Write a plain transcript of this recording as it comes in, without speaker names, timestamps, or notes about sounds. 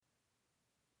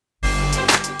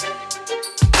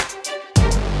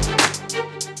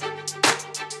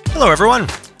Hello, everyone.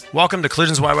 Welcome to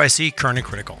Collisions YYC Current and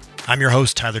Critical. I'm your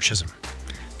host, Tyler Chisholm.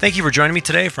 Thank you for joining me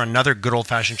today for another good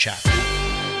old-fashioned chat.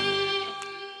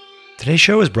 Today's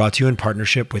show is brought to you in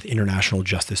partnership with International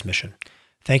Justice Mission.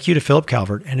 Thank you to Philip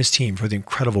Calvert and his team for the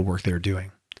incredible work they are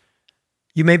doing.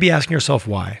 You may be asking yourself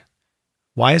why.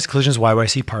 Why is Collisions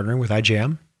YYC partnering with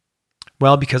IJM?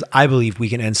 Well, because I believe we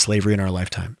can end slavery in our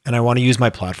lifetime, and I want to use my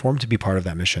platform to be part of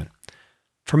that mission.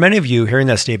 For many of you, hearing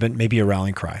that statement may be a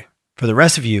rallying cry. For the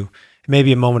rest of you, it may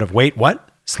be a moment of, wait, what?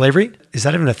 Slavery? Is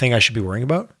that even a thing I should be worrying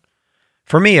about?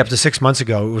 For me, up to 6 months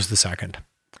ago, it was the second.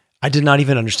 I did not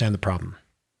even understand the problem.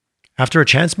 After a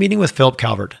chance meeting with Philip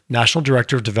Calvert, National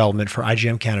Director of Development for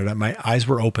IGM Canada, my eyes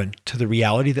were opened to the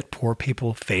reality that poor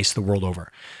people face the world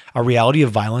over, a reality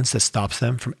of violence that stops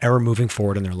them from ever moving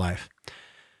forward in their life.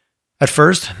 At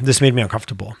first, this made me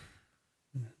uncomfortable.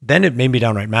 Then it made me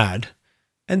downright mad.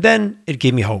 And then it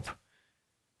gave me hope.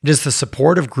 It is the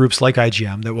support of groups like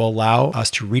IGM that will allow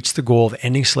us to reach the goal of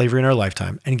ending slavery in our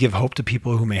lifetime and give hope to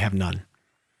people who may have none.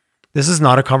 This is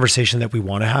not a conversation that we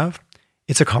want to have.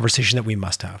 It's a conversation that we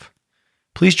must have.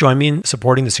 Please join me in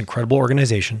supporting this incredible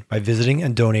organization by visiting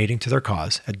and donating to their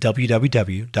cause at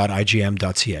www.igm.ca.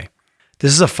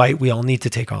 This is a fight we all need to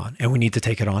take on, and we need to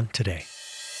take it on today.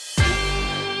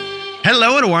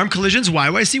 Hello and a warm Collisions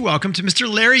YYC welcome to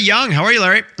Mr. Larry Young. How are you,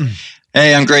 Larry?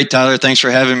 Hey, I'm great, Tyler. Thanks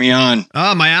for having me on.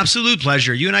 Oh, my absolute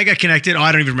pleasure. You and I got connected.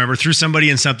 I don't even remember, through somebody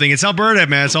and something. It's Alberta,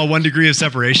 man. It's all 1 degree of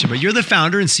separation. But you're the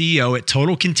founder and CEO at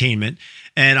Total Containment.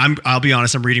 And I'll be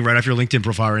honest, I'm reading right off your LinkedIn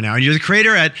profile right now. And you're the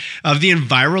creator of the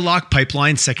Envirolock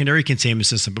Pipeline Secondary Containment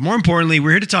System. But more importantly,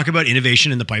 we're here to talk about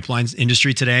innovation in the pipelines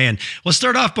industry today. And let's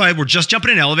start off by, we're just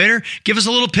jumping in an elevator. Give us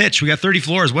a little pitch. We got 30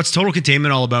 floors. What's Total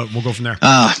Containment all about? We'll go from there.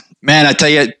 Man, I tell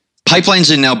you,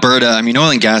 pipelines in Alberta,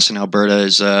 oil and gas in Alberta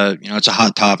is, it's a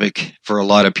hot topic for a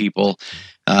lot of people.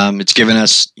 It's given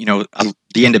us,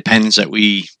 the independence that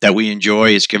we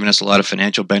enjoy. It's given us a lot of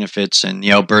financial benefits, and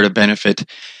the Alberta benefit.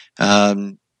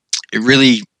 What's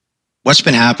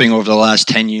been happening over the last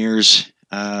 10 years,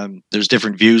 there's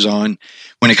different views on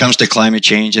when it comes to climate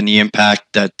change and the impact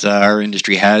that our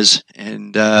industry has.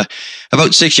 And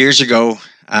about 6 years ago,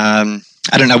 I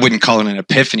wouldn't call it an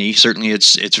epiphany. Certainly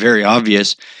it's very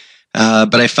obvious.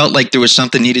 But I felt like there was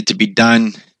something needed to be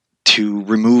done to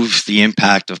remove the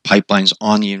impact of pipelines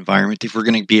on the environment if we're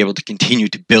going to be able to continue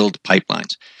to build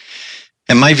pipelines.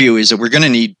 And my view is that we're going to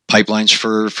need pipelines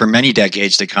for many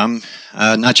decades to come,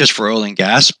 not just for oil and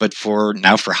gas, but for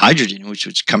hydrogen, which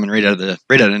was coming right out of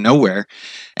nowhere,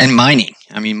 and mining.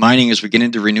 Mining, as we get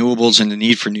into renewables and the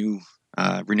need for new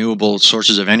renewable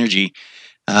sources of energy,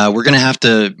 we're going to have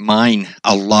to mine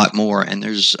a lot more, and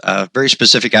there's very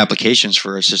specific applications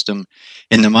for our system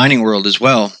in the mining world as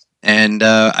well. And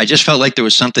I just felt like there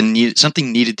was something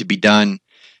needed to be done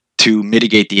to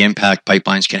mitigate the impact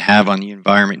pipelines can have on the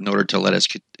environment in order to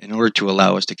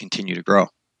allow us to continue to grow.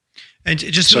 And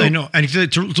just so I know, and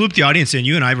to loop the audience in,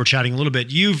 you and I were chatting a little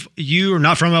bit. You are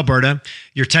not from Alberta.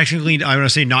 You're technically, I want to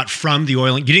say, not from the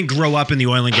oil. You didn't grow up in the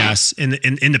oil and gas in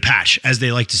the patch, as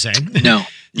they like to say. No,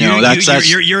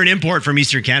 you're an import from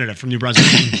Eastern Canada, from New Brunswick.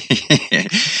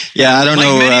 Yeah, I don't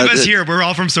know. Many of us here, we're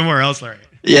all from somewhere else, Larry.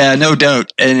 Yeah, no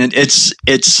doubt, and it's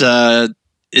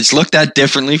looked at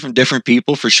differently from different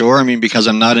people for sure. Because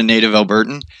I'm not a native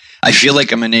Albertan. I feel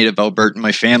like I'm a native Albertan.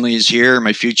 My family is here.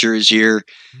 My future is here.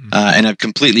 And I've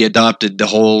completely adopted the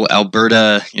whole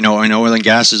Alberta, and oil and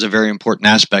gas is a very important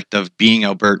aspect of being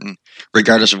Albertan,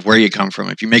 regardless of where you come from.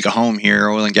 If you make a home here,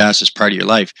 oil and gas is part of your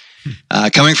life.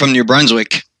 Coming from New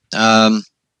Brunswick,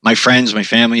 my friends, my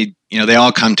family, they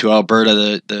all come to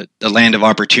Alberta, the land of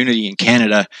opportunity in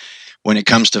Canada when it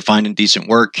comes to finding decent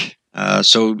work.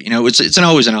 So it's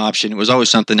always an option. It was always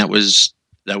something that was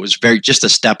very just a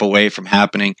step away from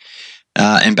happening.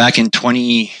 And back in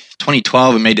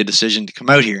 2012, I made a decision to come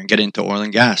out here and get into oil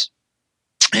and gas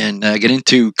and get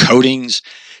into coatings,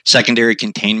 secondary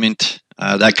containment,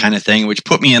 that kind of thing, which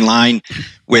put me in line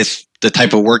with the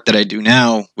type of work that I do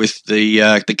now with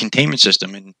the containment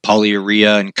system and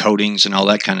polyurea and coatings and all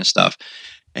that kind of stuff.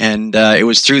 And it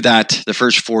was through that, the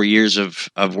first 4 years of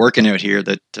working out here,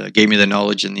 that gave me the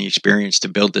knowledge and the experience to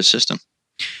build this system.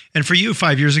 And for you,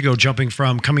 5 years ago, jumping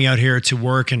from coming out here to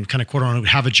work and kind of quote unquote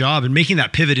have a job and making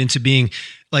that pivot into being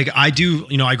like I do,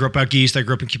 I grew up out east, I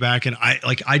grew up in Quebec, and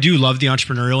I do love the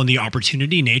entrepreneurial and the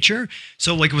opportunity nature.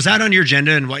 So was that on your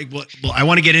agenda? And I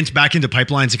want to get back into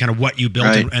pipelines and kind of what you built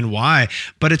right. and why,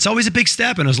 but it's always a big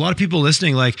step. And there's a lot of people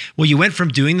listening you went from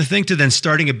doing the thing to then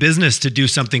starting a business to do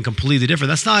something completely different.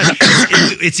 That's not,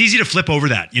 it's easy to flip over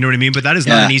that, you know what I mean? But that is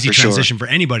not an easy transition for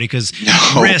anybody because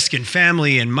risk and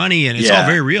family and money, and it's all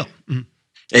very real. Mm-hmm.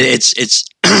 It's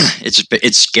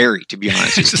it's scary, to be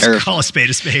honest. It's just terrifying. Call a spade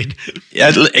a spade.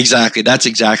 Yeah, exactly. That's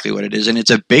exactly what it is. And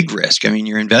it's a big risk. I mean,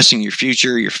 you're investing your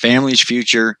future, your family's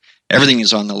future. Everything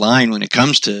is on the line when it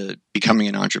comes to becoming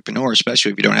an entrepreneur,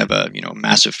 especially if you don't have a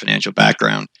massive financial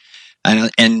background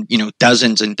and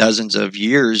dozens and dozens of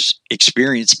years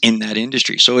experience in that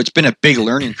industry. So it's been a big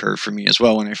learning curve for me as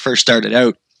well. When I first started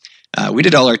out, we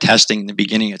did all our testing in the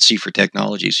beginning at Seaford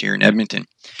Technologies here in Edmonton.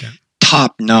 Okay.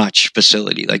 Top-notch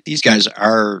facility. Like, these guys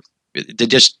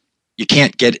you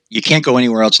can't go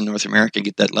anywhere else in North America and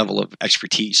get that level of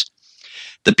expertise.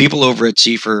 The people over at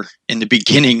Seaford in the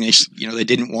beginning, they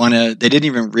didn't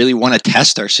even really want to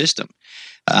test our system,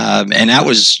 and that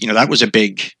was a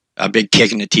big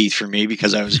kick in the teeth for me,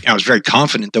 because I was very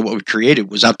confident that what we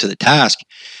created was up to the task.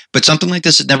 But something like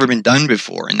this had never been done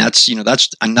before, and that's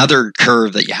another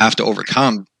curve that you have to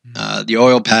overcome. The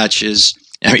oil patch is,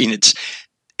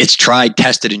 it's tried,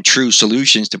 tested, and true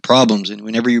solutions to problems, and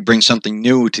whenever you bring something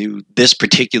new to this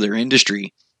particular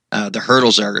industry, the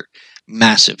hurdles are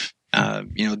massive.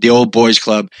 The old boys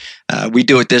club, we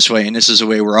do it this way, and this is the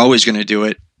way we're always going to do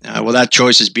it. Well, that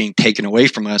choice is being taken away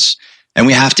from us, and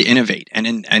we have to innovate.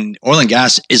 And oil and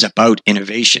gas is about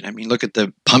innovation. I mean, look at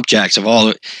the pump jacks of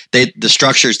all. The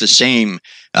structure is the same.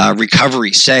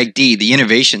 Recovery, SAG-D, the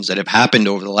innovations that have happened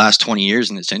over the last 20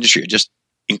 years in this industry are just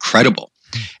incredible.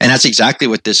 And that's exactly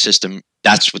what this system.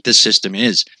 That's what this system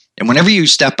is. And whenever you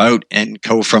step out and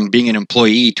go from being an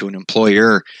employee to an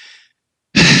employer,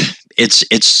 it's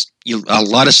a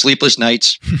lot of sleepless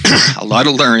nights, a lot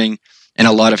of learning, and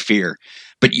a lot of fear.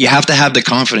 But you have to have the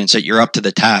confidence that you're up to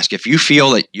the task. If you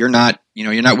feel that you're not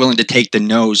willing to take the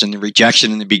no's and the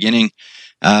rejection in the beginning,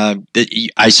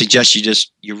 I suggest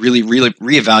you really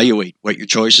reevaluate what your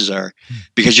choices are,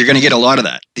 because you're going to get a lot of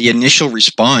that. The initial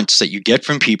response that you get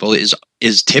from people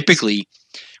is typically,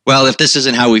 well, if this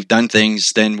isn't how we've done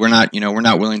things, then we're not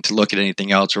willing to look at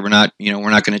anything else, or we're not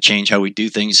going to change how we do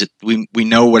things. We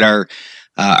know what our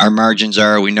margins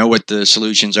are. We know what the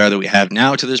solutions are that we have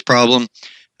now to this problem.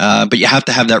 But you have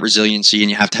to have that resiliency,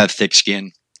 and you have to have thick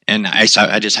skin. And I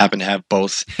just happen to have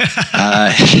both.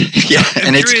 Yeah.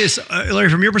 I'm curious, Larry,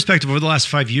 from your perspective over the last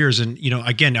 5 years, and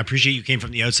again, I appreciate you came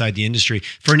from the outside the industry.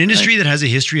 For an industry that has a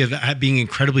history of being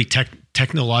incredibly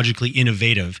technologically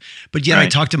innovative, but yet I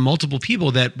talked to multiple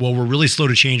people that, well, we're really slow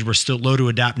to change, we're still slow to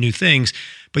adapt new things.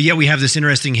 But yet we have this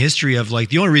interesting history of, like,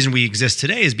 the only reason we exist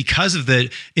today is because of the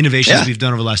innovations we've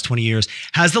done over the last 20 years.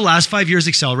 Has the last 5 years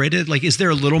accelerated? Like, is there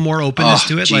a little more openness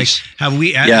to it? Geez. Like, have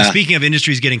we, speaking of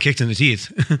industries getting kicked in the teeth.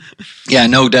 Yeah,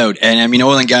 no doubt. And I mean,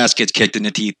 oil and gas gets kicked in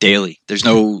the teeth daily. There's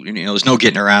no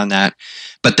getting around that.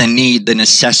 But the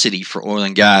necessity for oil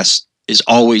and gas is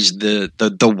always the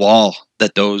wall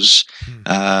that those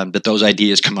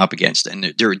ideas come up against.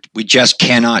 And we just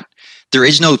cannot, there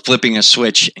is no flipping a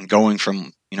switch and going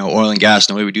from oil and gas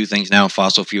and the way we do things now,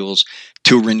 fossil fuels,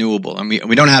 to renewable. And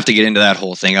we don't have to get into that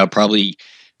whole thing. I probably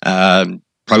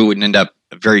wouldn't end up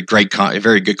a very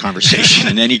good conversation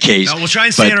in any case. No, we'll try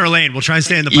and stay in our lane. We'll try and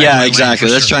stay in the pipeline. Yeah, exactly.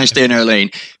 Let's try and stay in our lane.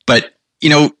 But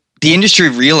the industry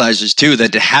realizes too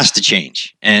that it has to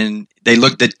change, and they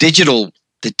look the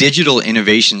digital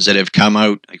innovations that have come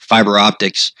out, like fiber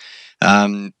optics,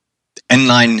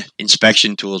 inline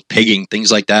inspection tools, pigging,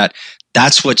 things like that.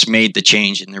 That's what's made the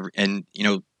change, and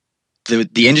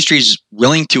the industry is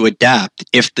willing to adapt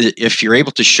if you're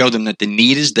able to show them that the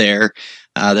need is there,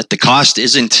 that the cost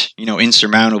isn't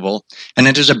insurmountable, and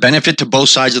that there's a benefit to both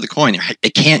sides of the coin.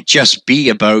 It can't just be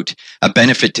about a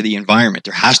benefit to the environment.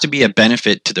 There has to be a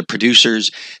benefit to the producers,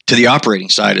 to the operating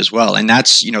side as well. And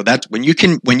that's when you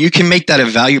can make that a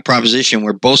value proposition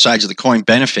where both sides of the coin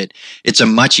benefit, it's a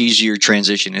much easier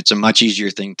transition. It's a much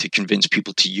easier thing to convince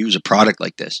people to use a product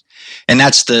like this. And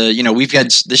that's we've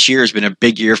had, this year has been a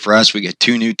big year for us. We get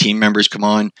 2 new team members come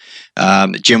on,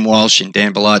 Jim Walsh and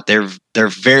Dan Ballot. They're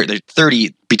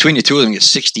 30, between the two of them, get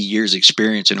 60 years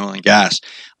experience in oil and gas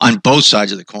on both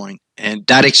sides of the coin. And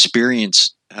that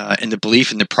experience and the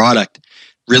belief in the product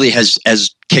really has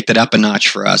kicked it up a notch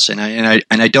for us. And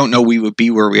I don't know we would be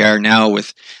where we are now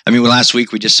last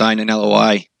week we just signed an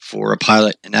LOI for a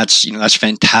pilot, and that's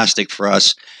fantastic for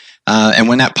us. And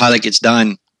when that pilot gets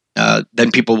done,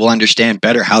 then people will understand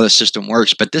better how the system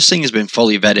works. But this thing has been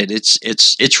fully vetted.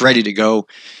 It's ready to go.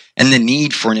 And the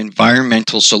need for an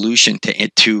environmental solution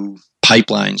to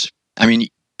pipelines,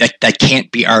 that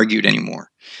can't be argued anymore.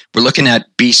 We're looking at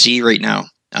BC right now,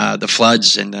 the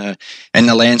floods and the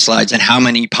landslides, and how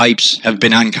many pipes have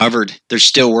been uncovered. They're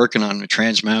still working on the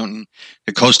Trans Mountain,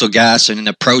 the Coastal Gas, and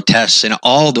the protests, and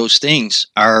all those things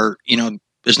are,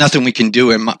 there's nothing we can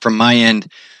do from my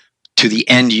end to the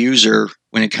end user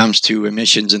when it comes to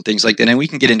emissions and things like that. And we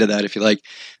can get into that if you like.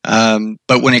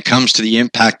 But when it comes to the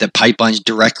impact that pipelines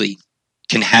directly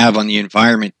can have on the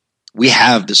environment, we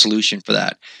have the solution for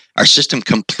that. Our system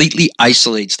completely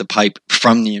isolates the pipe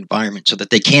from the environment so that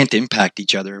they can't impact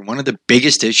each other. And one of the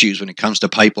biggest issues when it comes to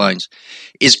pipelines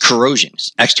is corrosion,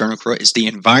 external corrosion. It's the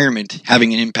environment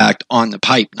having an impact on the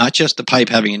pipe, not just the pipe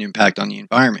having an impact on the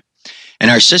environment. And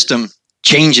our system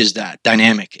changes that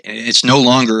dynamic. It's no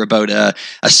longer about a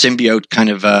symbiote kind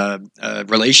of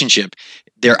relationship.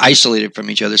 They're isolated from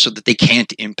each other so that they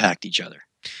can't impact each other.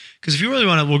 Because if you really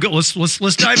want to, we'll go. Let's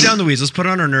dive down the weeds. Let's put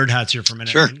on our nerd hats here for a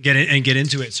minute. Sure. And get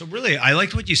into it. So really, I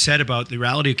liked what you said about the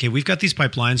reality. Okay, we've got these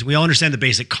pipelines. We all understand the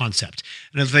basic concept.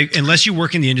 And unless you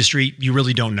work in the industry, you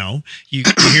really don't know. You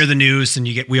hear the news, and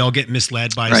we all get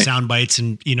misled by sound bites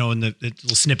and and the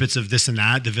little snippets of this and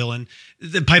that. The villain.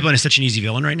 The pipeline is such an easy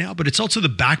villain right now, but it's also the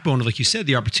backbone of, like you said,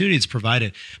 the opportunity it's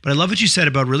provided. But I love what you said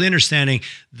about really understanding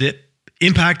the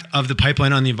impact of the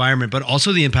pipeline on the environment, but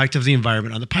also the impact of the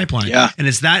environment on the pipeline. Yeah. And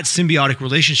it's that symbiotic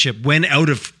relationship when out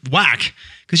of whack,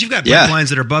 because you've got pipelines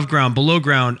that are above ground, below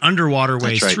ground, under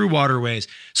waterways, through waterways.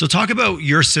 So talk about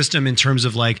your system in terms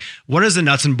of like, what is the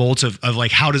nuts and bolts of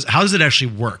like, how does it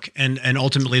actually work? And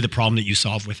ultimately the problem that you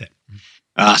solve with it.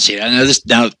 See, I know this.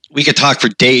 Now we could talk for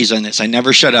days on this. I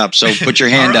never shut up. So put your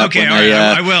hand up. Okay,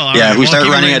 I will. We start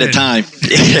running out of time.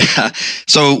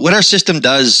 So what our system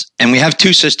does, and we have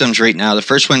two systems right now. The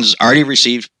first one's already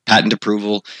received patent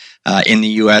approval in the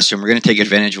U.S., and we're going to take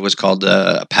advantage of what's called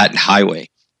a patent highway.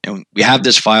 And we have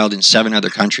this filed in 7 other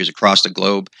countries across the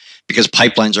globe because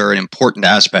pipelines are an important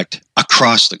aspect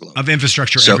across the globe. Of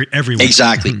infrastructure everywhere.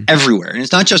 Exactly, everywhere. And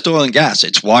it's not just oil and gas.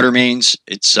 It's water mains,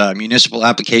 it's municipal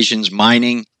applications,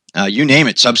 mining, you name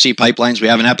it, subsea pipelines. We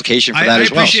have an application for that as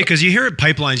well. I appreciate it because you hear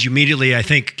pipelines, you immediately, I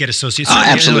think, get associated.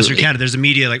 Absolutely. In Western Canada, there's a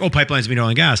media like, pipelines mean oil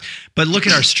and gas. But look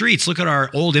at our streets, look at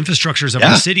our old infrastructures of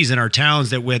our cities and our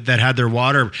towns that had their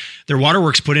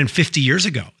waterworks put in 50 years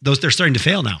ago. They're starting to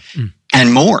fail now.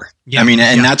 And more. Yeah. I mean,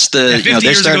 that's the... 50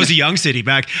 years ago was a young city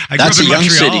back. I grew up in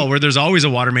Montreal where there's always a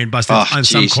water main busted on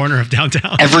some corner of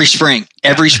downtown. Every spring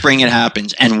it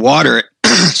happens. And water,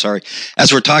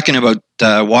 as we're talking about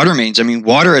water mains, I mean,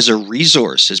 water as a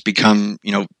resource has become,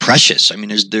 precious. I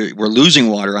mean, we're losing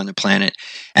water on the planet.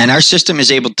 And our system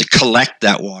is able to collect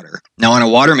that water. Now, on a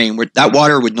water main, that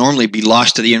water would normally be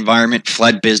lost to the environment,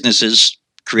 flood businesses,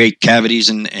 create cavities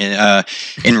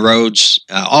in roads,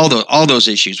 all those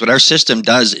issues. What our system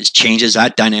does is changes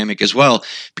that dynamic as well,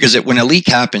 because when a leak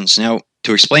happens, now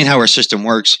to explain how our system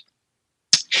works,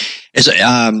 is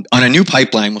on a new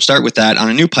pipeline. We'll start with that. On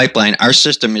a new pipeline, our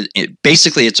system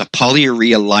basically it's a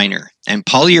polyurea liner, and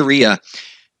polyurea.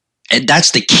 And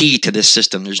that's the key to this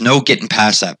system. There's no getting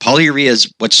past that. Polyurea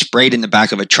is what's sprayed in the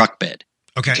back of a truck bed.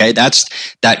 Okay, that's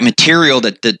that material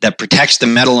that protects the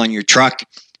metal on your truck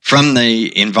from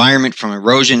the environment, from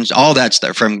erosions, all that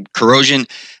stuff, from corrosion,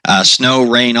 snow,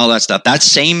 rain, all that stuff. That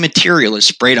same material is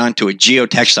sprayed onto a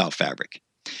geotextile fabric.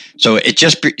 So it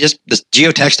just the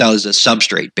geotextile is a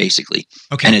substrate basically,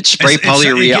 and it's spray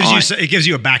polyurea on. It gives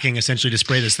you a backing essentially to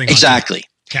spray this thing. Exactly.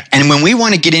 Okay. And when we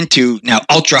want to get into now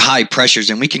ultra high pressures,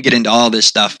 and we can get into all this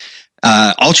stuff,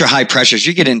 ultra high pressures,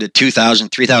 you get into 2,000,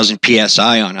 3,000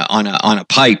 psi on a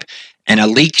pipe. And a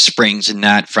leak springs in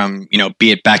that from,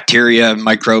 be it bacteria,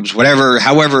 microbes,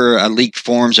 however a leak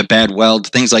forms, a bad weld,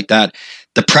 things like that.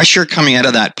 The pressure coming out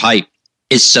of that pipe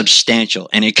is substantial,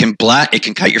 and it can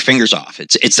cut your fingers off.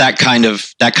 It's that kind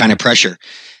of pressure.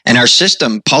 And our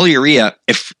system, polyurea,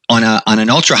 if on an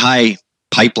ultra high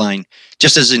pipeline,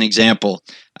 just as an example,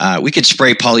 we could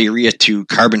spray polyurea to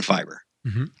carbon fiber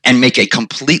and make a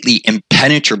completely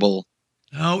impenetrable.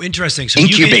 Oh, interesting. So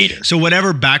incubator. So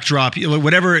whatever backdrop,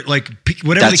 whatever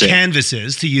the canvas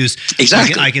is to use,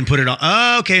 exactly. I can put it on.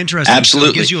 Oh, okay, interesting. Absolutely.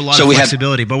 So it gives you a lot of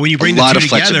flexibility. But when you bring the two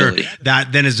together,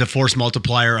 that then is a force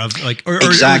multiplier of or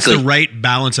it's the right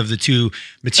balance of the two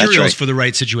materials for the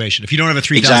right situation. If you don't have a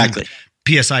 3,000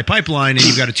 PSI pipeline and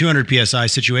you've got a 200 PSI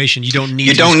situation, you don't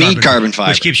need carbon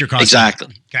fiber, which keeps your cost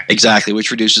exactly,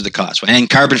 which reduces the cost. And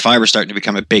carbon fiber is starting to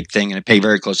become a big thing, and I pay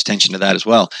very close attention to that as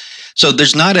well. So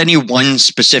there's not any one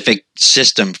specific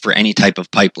system for any type of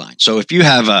pipeline. So if you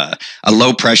have a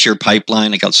low pressure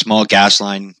pipeline, like a small gas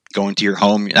line going to your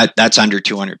home, that's under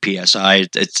 200 psi.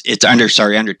 It's under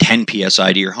 10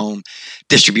 psi to your home.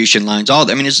 Distribution lines,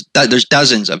 there's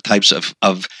dozens of types of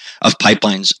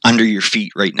pipelines under your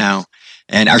feet right now.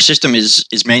 And our system is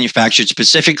manufactured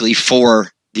specifically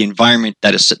for the environment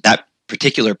that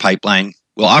particular pipeline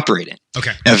will operate in.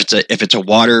 Okay. Now, if it's a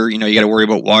water, you got to worry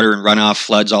about water and runoff,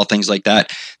 floods, all things like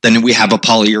that. Then we have a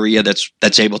polyurea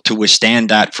that's able to withstand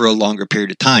that for a longer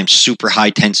period of time. Super high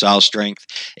tensile strength,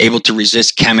 able to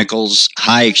resist chemicals,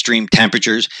 high extreme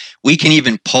temperatures. We can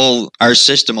even pull our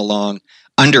system along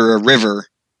under a river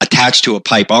attached to a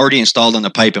pipe already installed on the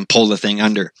pipe and pull the thing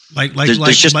under. Like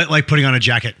putting on a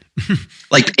jacket.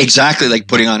 Exactly like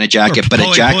putting on a jacket, but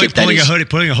a jacket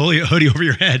pulling a hoodie over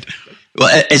your head.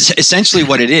 Well, it's essentially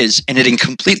what it is, and it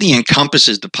completely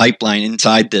encompasses the pipeline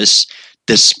inside this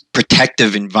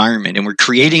protective environment, and we're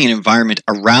creating an environment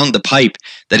around the pipe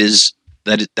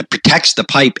that protects the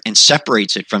pipe and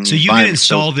separates it from the environment. So you can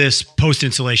install this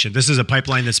post-installation. This is a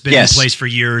pipeline that's been in place for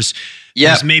years. Yeah.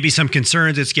 There's maybe some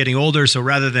concerns it's getting older, so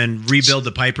rather than rebuild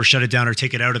the pipe or shut it down or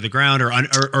take it out of the ground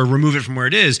or remove it from where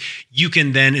it is, you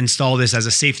can then install this as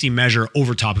a safety measure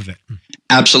over top of it.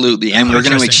 Absolutely, and we're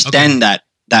going to extend that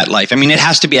life. I mean, it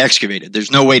has to be excavated. There's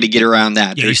no way to get around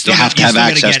that. Yeah, you have to have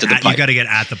access to the pipe. You got to get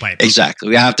at the pipe. Exactly.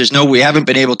 We haven't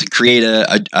been able to create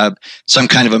some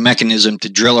kind of a mechanism to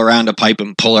drill around a pipe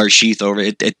and pull our sheath over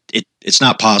it. It's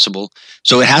not possible.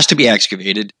 So it has to be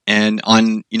excavated. And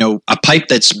on a pipe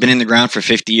that's been in the ground for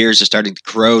 50 years is starting to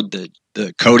corrode.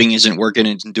 The coating isn't working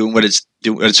and doing what it's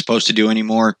supposed to do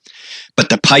anymore. But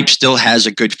the pipe still has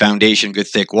a good foundation, good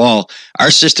thick wall.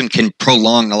 Our system can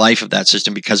prolong the life of that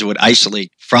system because it would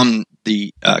isolate from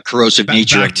the corrosive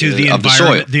nature of the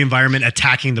soil. The environment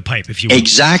attacking the pipe, if you will.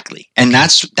 Exactly. And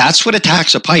that's what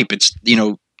attacks a pipe. It's,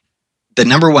 the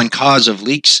number one cause of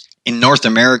leaks in North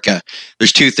America.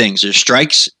 There's two things. There's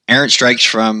strikes, errant strikes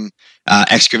from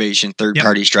excavation,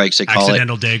 third-party strikes, they call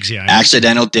accidental digs,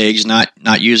 accidental digs, not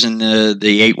using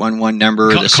the 811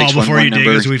 number or the 611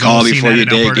 number. Call before you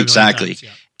dig. Exactly.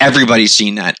 Everybody's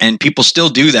seen that, and people still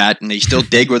do that, and they still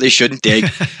dig where they shouldn't dig,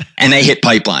 and they hit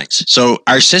pipelines. So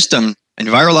our system,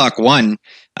 Envirolock One,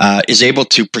 is able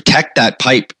to protect that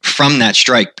pipe from that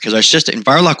strike because our system,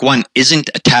 Envirolock One, isn't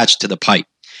attached to the pipe.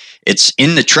 It's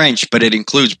in the trench, but it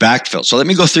includes backfill. So let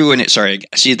me go through and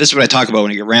see, this is what I talk about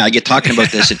when I get talking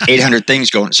about this and 800 things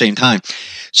going at the same time.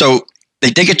 So they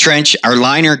dig a trench. Our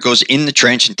liner goes in the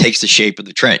trench and takes the shape of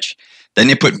the trench. Then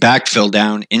they put backfill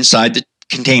down inside the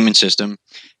containment system.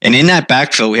 And in that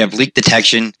backfill, we have leak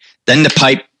detection. Then the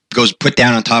pipe goes put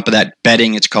down on top of that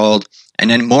bedding, it's called. And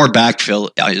then more backfill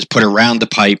is put around the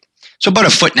pipe. So about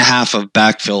 1.5 feet of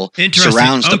backfill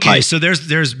surrounds the pipe. So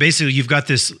there's basically, you've got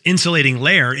this insulating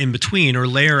layer in between, or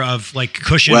layer of like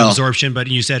cushion absorption, but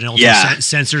you said also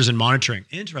sensors and monitoring.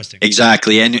 Interesting.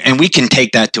 Exactly. And we can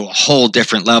take that to a whole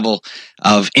different level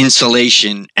of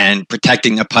insulation and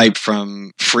protecting the pipe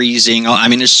from freezing. I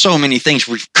mean, there's so many things.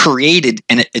 We've created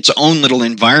its own little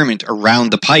environment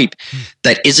around the pipe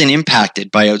that isn't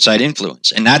impacted by outside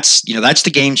influence. And that's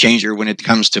the game changer when it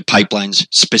comes to pipelines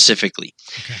specifically.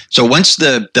 Okay. So once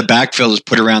the backfill is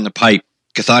put around the pipe,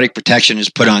 cathodic protection is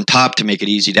put on top to make it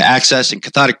easy to access. And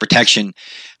cathodic protection,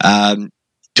 to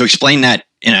explain that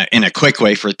in a quick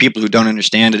way for people who don't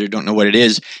understand it or don't know what it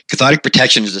is, cathodic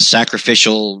protection is a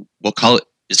sacrificial,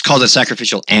 it's called a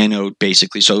sacrificial anode,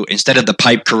 basically. So instead of the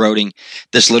pipe corroding,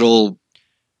 this little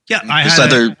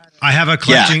I have a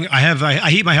collecting. I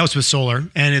heat my house with solar,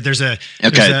 and there's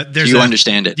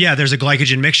understand it. Yeah, there's a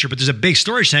glycogen mixture, but there's a big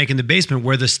storage tank in the basement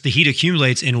where the heat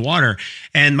accumulates in water.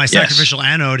 And my sacrificial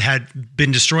anode had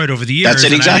been destroyed over the years. That's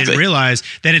it, exactly. I didn't realize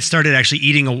that it started actually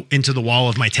eating into the wall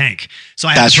of my tank. So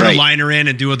I had to put a liner in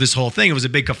and do this whole thing. It was a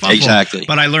big kerfuffle. Exactly.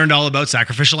 But I learned all about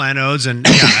sacrificial anodes, and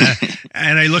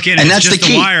and I look at it, and it's that's just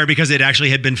the wire because it actually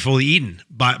had been fully eaten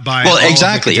by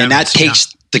exactly, and that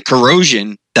takes the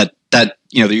corrosion that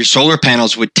your solar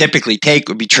panels would typically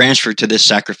would be transferred to this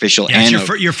sacrificial anode.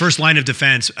 It's your first line of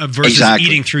defense versus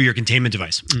eating through your containment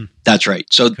device. That's right.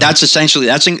 So that's essentially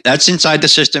that's inside the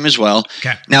system as well.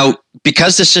 Okay. Now,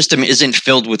 because the system isn't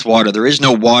filled with water, there is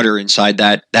no water inside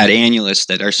that annulus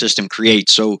that our system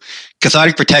creates. So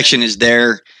cathodic protection is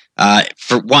there.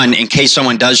 For one, in case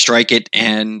someone does strike it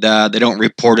and they don't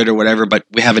report it or whatever, but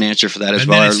we have an answer for that as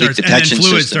well. Our leak detection and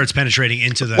fluid system starts penetrating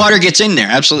into the water gets in there.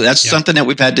 Absolutely, that's something that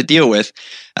we've had to deal with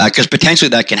because potentially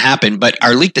that can happen. But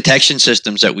our leak detection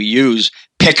systems that we use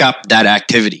pick up that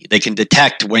activity. They can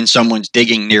detect when someone's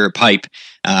digging near a pipe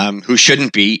who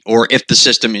shouldn't be, or if the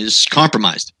system is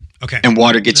compromised. Okay, and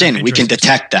water gets in, we can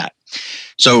detect that.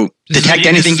 So detect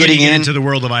anything getting into the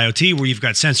world of IoT, where you've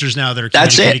got sensors now that are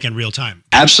communicating in real time.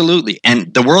 Absolutely,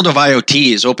 and the world of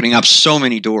IoT is opening up so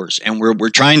many doors, and we're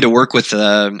trying to work with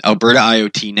Alberta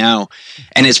IoT now,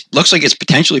 and it looks like it's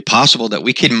potentially possible that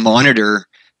we can monitor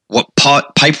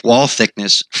pipe wall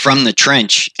thickness from the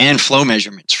trench and flow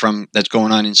measurements from that's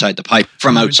going on inside the pipe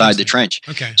from outside the trench.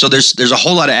 Okay. So there's a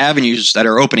whole lot of avenues that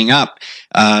are opening up.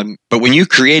 But when you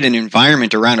create an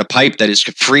environment around a pipe that is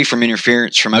free from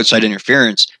interference, from outside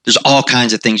interference, there's all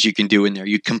kinds of things you can do in there.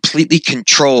 You completely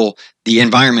control the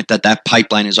environment that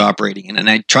pipeline is operating in. And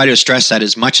I try to stress that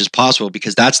as much as possible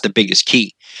because that's the biggest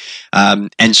key.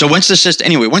 And so once the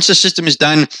system is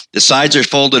done, the sides are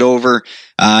folded over.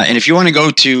 And if you want to go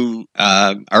to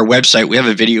our website, we have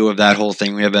a video of that whole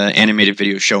thing. We have an animated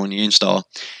video showing the install.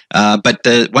 But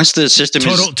once the system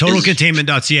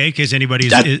totalcontainment.ca, in case anybody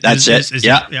that's it.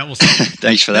 Yeah. Well,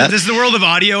 thanks for that. This is the world of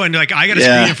audio, and like I got a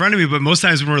screen in front of me, but most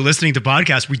times when we're listening to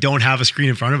podcasts, we don't have a screen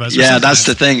in front of us. Yeah, that's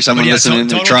the thing. Someone listening in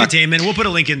the truck. Total Containment. We'll put a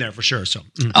link in there for sure. So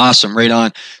awesome, right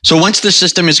on. So once the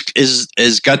system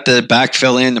is got the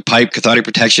backfill in, the pipe, cathodic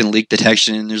protection, leak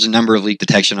detection, and there's a number of leak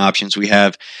detection options we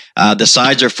have. The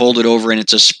sides are folded over, and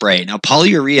it's a spray. Now,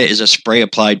 polyurea is a spray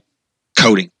applied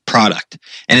coating product,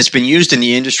 and it's been used in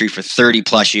the industry for 30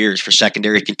 plus years for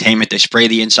secondary containment. They spray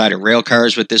the inside of rail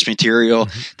cars with this material.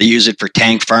 They use it for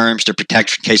tank farms to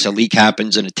protect in case a leak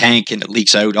happens in a tank and it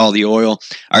leaks out all the oil.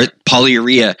 Our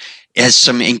polyurea has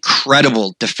some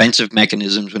incredible defensive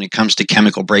mechanisms when it comes to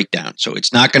chemical breakdown. So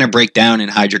it's not going to break down in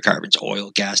hydrocarbons,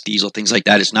 oil, gas, diesel, things like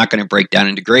that. It's not going to break down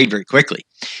and degrade very quickly.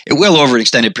 It will over an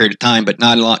extended period of time, but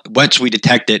not a lot. Once we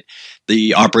detect it,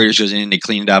 the operators goes in, they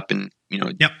clean it up, and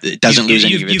it doesn't lose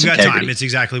any of its integrity. Got time. It's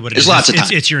exactly what it is. There's lots of time.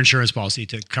 It's your insurance policy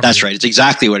to cover. That's right. It's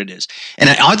exactly what it is. And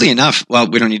oddly enough, well,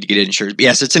 we don't need to get insurance, but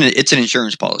yes, it's an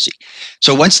insurance policy.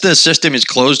 So once the system is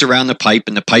closed around the pipe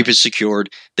and the pipe is secured,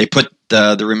 they put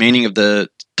the remaining of the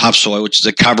topsoil, which is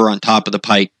a cover on top of the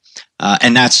pipe,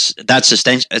 and that's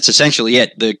essentially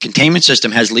it. The containment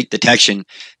system has leak detection.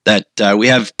 That we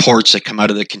have ports that come out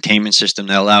of the containment system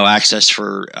that allow access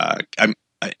for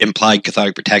implied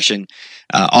cathodic protection.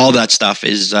 All that stuff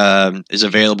is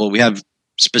available. We have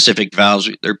specific valves.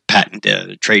 They're patent,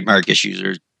 trademark issues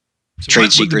or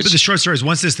trade secrets. But the short story is,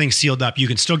 once this thing's sealed up, you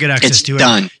can still get access to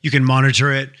done. it. You can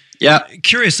monitor it. Yeah.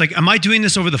 Curious, like, am I doing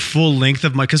this over the full length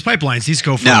of because pipelines, these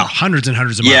go for hundreds and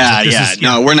hundreds of miles.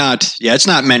 No, we're not. Yeah, it's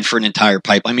not meant for an entire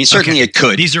pipeline. I mean, certainly it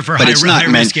could. These are for high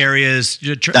risk areas.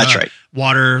 That's right.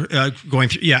 Water going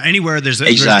through. Yeah, anywhere there's an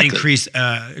increased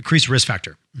risk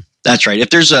factor. That's right. If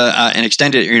there's an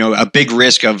extended, a big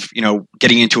risk of,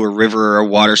 getting into a river or a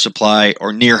water supply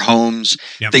or near homes,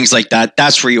 things like that,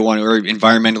 that's where you want to, or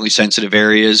environmentally sensitive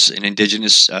areas and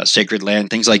indigenous sacred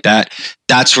land, things like that.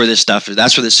 That's where this stuff is.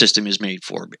 That's where the system is made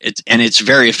for. It's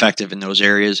very effective in those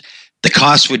areas. The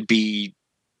cost would be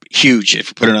huge if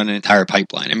we put it on an entire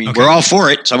pipeline. I mean, we're all for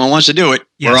it. Someone wants to do it.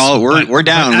 Yes, we're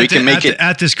down. We can make it.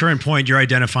 At this current point, you're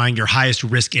identifying your highest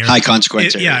risk area. High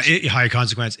consequence areas. Yeah, high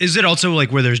consequence. Is it also like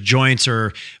where there's joints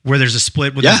or where there's a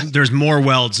split? There's more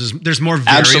welds. There's more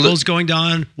variables going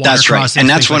on. That's right. And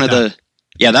that's one of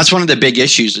the big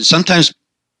issues. Is sometimes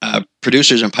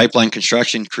producers and pipeline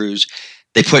construction crews,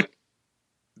 they put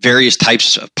various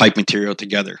types of pipe material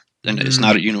together. And it's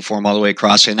not uniform all the way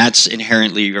across, and that's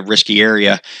inherently a risky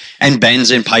area. And bends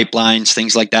in pipelines,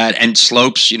 things like that, and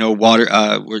slopes, water,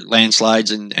 where landslides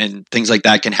and things like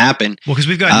that can happen. Well, because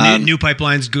we've got new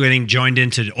pipelines getting joined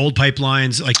into old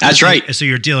pipelines, like that's right. So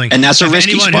you're dealing, and that's a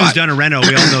risky spot. Anyone who's done a reno,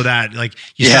 we all know that. Like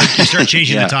you start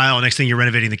changing the tile, and next thing you're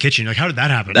renovating the kitchen. You're like, how did that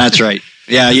happen? That's right.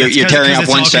 Yeah, you're tearing up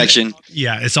one section.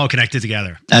 It's all connected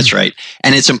together. That's right,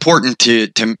 and it's important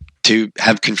to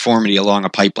have conformity along a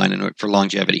pipeline and for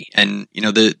longevity. And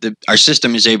our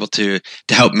system is able to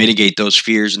help mitigate those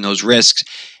fears and those risks.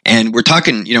 And we're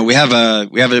talking, we have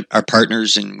our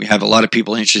partners, and we have a lot of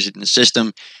people interested in the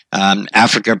system.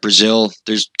 Africa, Brazil,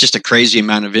 there's just a crazy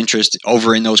amount of interest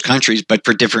over in those countries, but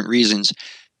for different reasons.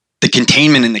 The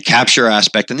containment and the capture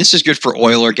aspect, and this is good for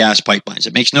oil or gas pipelines.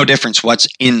 It makes no difference what's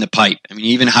in the pipe. I mean,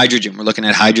 even hydrogen, we're looking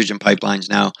at hydrogen pipelines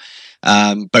now.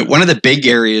 But one of the big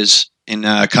areas in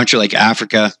a country like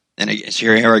Africa, and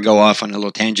here I go off on a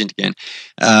little tangent again.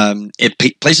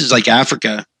 Places like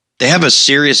Africa, they have a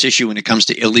serious issue when it comes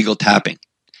to illegal tapping.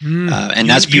 And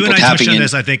that's people you and I tapping touched on in.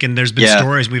 this, I think, and there's been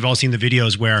stories. We've all seen the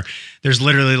videos where there's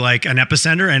literally like an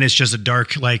epicenter, and it's just a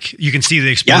dark, like you can see the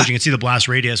explosion, you can see the blast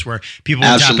radius where people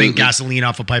are tapping gasoline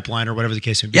off a pipeline or whatever the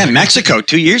case may be. Yeah, Mexico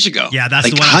 2 years ago. Yeah, that's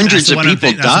like the one. Hundreds of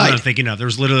people died. That's what I'm thinking of. There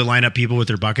was literally line up people with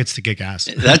their buckets to get gas.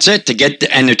 That's it,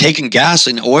 and they're taking gas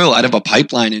and oil out of a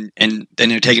pipeline, and then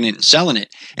they're taking it and selling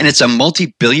it, and it's a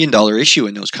multi-billion-dollar issue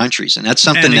in those countries, and that's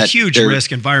something a huge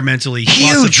risk environmentally.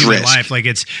 Huge risk. Life. Like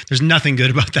there's nothing good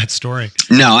about that story.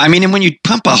 No, I mean, and when you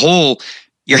pump a hole,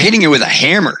 you're hitting it with a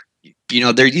hammer.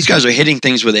 These guys are hitting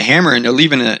things with a hammer, and they're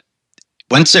leaving it.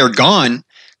 Once they're gone,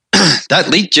 that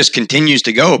leak just continues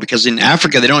to go, because in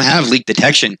Africa they don't have leak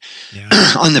detection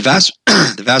on the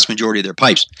vast majority of their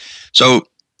pipes. So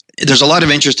there's a lot of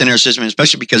interest in our system,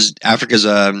 especially because Africa's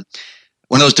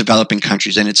one of those developing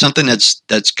countries, and it's something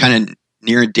that's kind of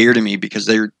near and dear to me, because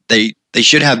they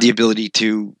should have the ability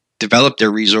to develop their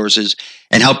resources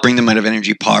and help bring them out of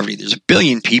energy poverty. There's 1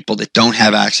 billion people that don't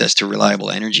have access to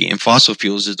reliable energy, and fossil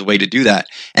fuels is the way to do that.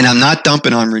 And I'm not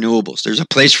dumping on renewables. There's a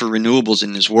place for renewables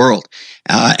in this world,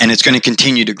 and it's going to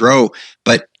continue to grow.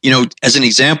 But, as an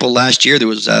example, last year there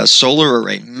was a solar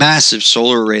array, massive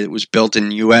solar array that was built in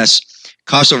the U.S.,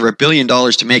 cost over $1 billion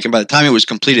to make, and by the time it was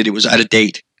completed, it was out of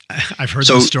date. I've heard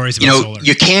those stories about solar.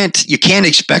 You can't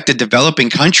expect a developing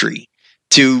country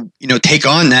to take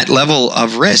on that level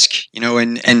of risk,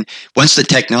 and once the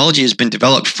technology has been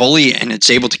developed fully and it's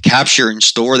able to capture and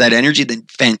store that energy, then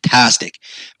fantastic.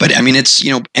 But I mean, it's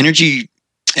energy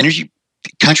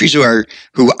countries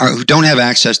who don't have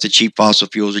access to cheap fossil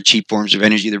fuels or cheap forms of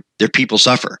energy, their people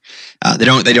suffer. They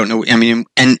don't know. I mean,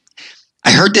 and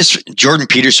I heard this Jordan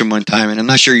Peterson one time, and I'm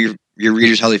not sure your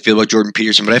readers how they feel about Jordan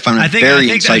Peterson, but I found him very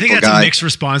insightful guy. I think that's a mixed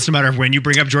response no matter when you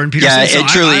bring up Jordan Peterson. Yeah, it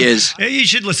truly is. You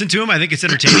should listen to him. I think it's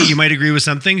entertaining. You might agree with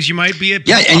some things. You might be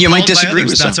and you might disagree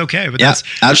with some. That's okay. But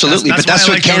absolutely. But that's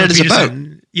what Canada's about.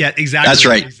 Yeah, exactly. That's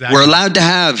right. Exactly. We're allowed to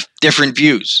have different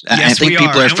views. Yes, I think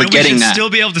people are forgetting we that.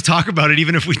 Still be able to talk about it,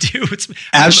 even if we do.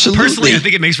 Absolutely. Personally, I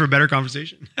think it makes for a better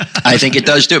conversation. I think it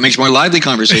does too. It makes more lively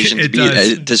conversation,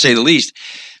 to say the least.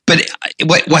 But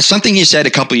what something he said a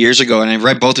couple of years ago, and I've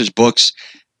read both his books,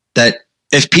 that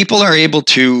if people are able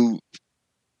to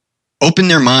open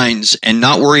their minds and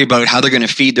not worry about how they're going to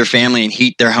feed their family and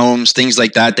heat their homes, things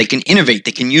like that, they can innovate.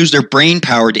 They can use their brain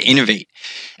power to innovate.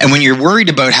 And when you're worried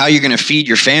about how you're going to feed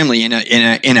your family in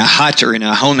a hut or in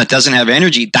a home that doesn't have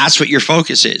energy, that's what your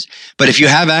focus is. But if you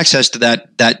have access to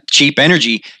that cheap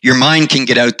energy, your mind can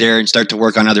get out there and start to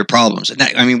work on other problems.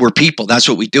 And we're people. That's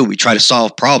what we do. We try to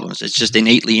solve problems. It's just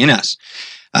innately in us.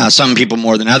 Some people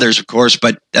more than others, of course,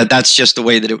 but that's just the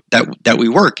way that we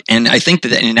work. And I think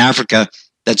that in Africa,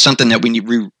 that's something that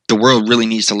the world really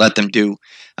needs to let them do.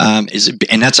 And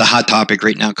that's a hot topic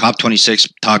right now.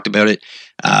 COP26 talked about it.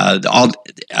 And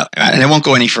I won't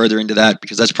go any further into that,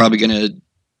 because that's probably going to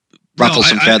ruffle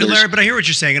some feathers. Larry, but I hear what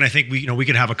you're saying, and I think we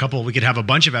could have a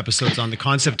bunch of episodes on the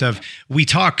concept of, we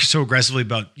talk so aggressively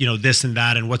about this and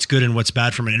that and what's good and what's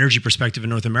bad from an energy perspective in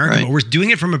North America, right. But we're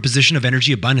doing it from a position of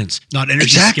energy abundance, not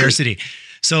energy scarcity.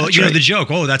 So, that's right. The joke,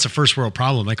 that's a first world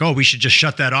problem. Like, we should just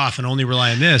shut that off and only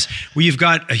rely on this. Well, you've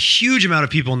got a huge amount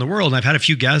of people in the world, and I've had a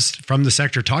few guests from the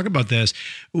sector talk about this.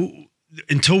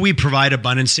 Until we provide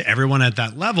abundance to everyone at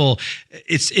that level,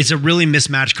 it's a really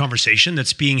mismatched conversation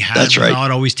that's being had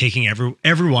without always taking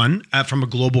everyone from a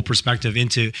global perspective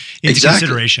into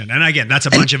consideration. And again, that's a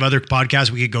bunch of other podcasts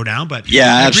we could go down, but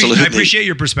absolutely. I appreciate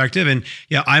your perspective. And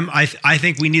I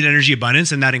think we need energy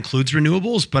abundance, and that includes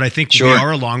renewables, but I think we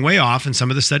are a long way off, and some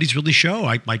of the studies really show.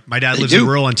 My dad lives in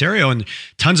rural Ontario, and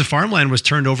tons of farmland was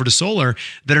turned over to solar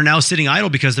that are now sitting idle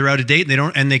because they're out of date,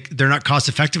 and they're not cost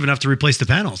effective enough to replace the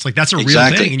panels. Like, that's a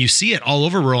real thing, and you see it all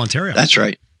over rural Ontario. That's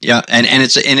right. Yeah, and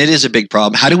it is a big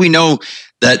problem. How do we know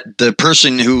that the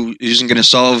person who isn't going to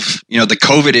solve the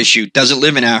COVID issue doesn't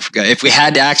live in Africa? If you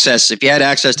had access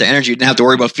to energy, you didn't have to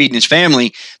worry about feeding his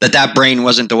family. That brain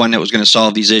wasn't the one that was going to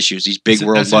solve these issues, these big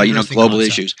worldwide, global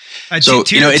issues. So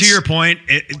to your point.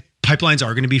 Pipelines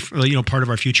are going to be, part of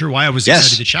our future. Why I was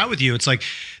excited to chat with you. It's like,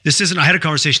 this isn't. I had a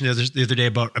conversation the other day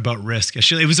about risk.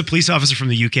 Actually, it was a police officer from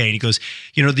the UK, and he goes,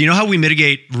 you know how we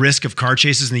mitigate risk of car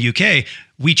chases in the UK?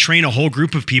 We train a whole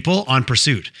group of people on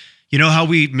pursuit. You know how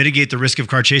we mitigate the risk of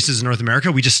car chases in North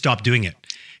America? We just stopped doing it.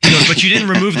 He goes, but you didn't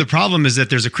remove the problem, is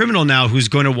that there's a criminal now who's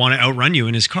going to want to outrun you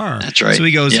in his car. That's right. So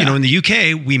he goes, in the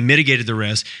UK, we mitigated the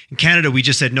risk. In Canada, we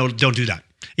just said, no, don't do that.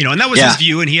 And that was his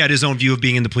view, and he had his own view of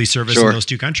being in the police service in those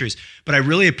two countries. But I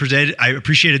really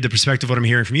appreciated the perspective of what I'm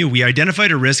hearing from you. We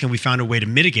identified a risk, and we found a way to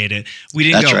mitigate it. We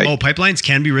didn't pipelines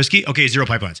can be risky. Okay, zero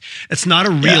pipelines. It's not a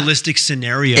realistic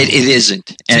scenario. It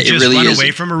isn't. And it really run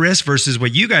away from a risk, versus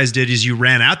what you guys did is you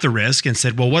ran at the risk and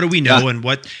said, well, what do we know, and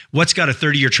what's got a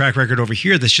 30-year track record over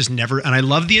here that's just never. And I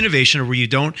love the innovation where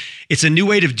it's a new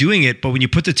way of doing it, but when you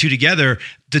put the two together,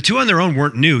 the two on their own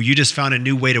weren't new. You just found a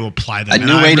new way to apply them. A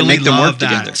new way to make them work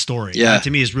together. That story. That to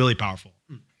me is really powerful.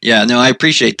 Yeah, no, I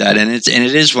appreciate that. And it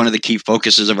is one of the key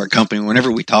focuses of our company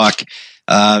whenever we talk.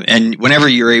 And whenever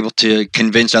you're able to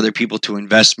convince other people to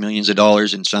invest millions of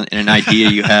dollars in an idea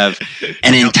you have,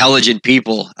 and intelligent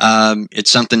people,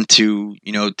 it's something to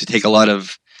take a lot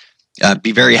of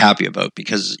be very happy about,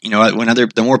 because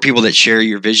the more people that share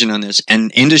your vision on this,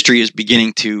 and industry is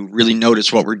beginning to really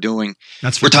notice what we're doing.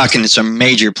 We're talking to some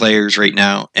major players right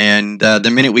now, and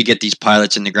the minute we get these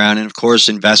pilots in the ground, and of course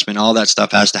investment, all that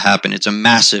stuff has to happen. It's a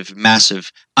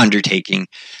massive undertaking,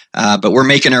 but we're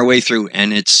making our way through,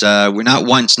 and it's we're not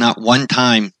one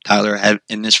time, Tyler,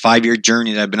 in this 5-year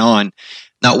journey that I've been on,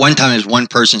 not one time has one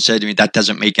person said to me that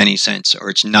doesn't make any sense or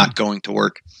it's not going to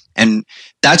work. And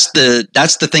that's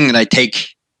the thing that I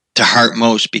take to heart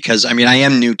most, because I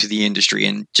am new to the industry,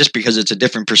 and just because it's a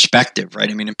different perspective,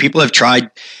 right? And people have tried,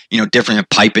 different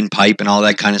pipe and all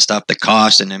that kind of stuff, the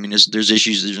cost. And there's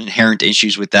issues, there's inherent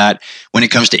issues with that when it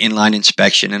comes to inline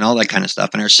inspection and all that kind of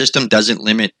stuff. And our system doesn't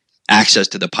limit access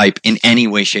to the pipe in any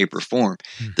way, shape, or form.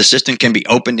 The system can be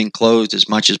opened and closed as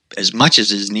much as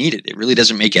is needed. It really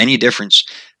doesn't make any difference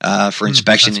for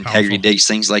inspection, integrity digs,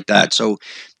 things like that. So,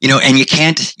 and you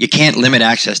can't limit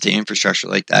access to infrastructure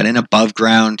like that. And above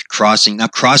ground crossing. Now,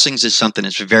 crossings is something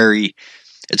that's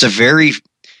it's a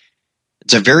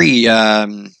very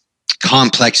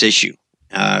complex issue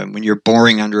when you're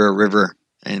boring under a river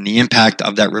and the impact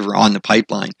of that river on the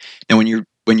pipeline. Now, when you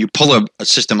pull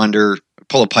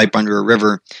a pipe under a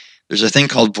river, there's a thing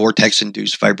called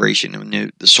vortex-induced vibration.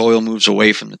 When the soil moves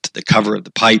away from the cover of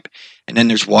the pipe, and then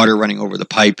there's water running over the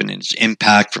pipe, and there's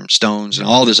impact from stones and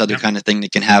all this other kind of thing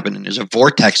that can happen. And there's a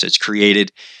vortex that's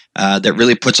created that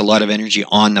really puts a lot of energy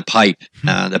on the pipe,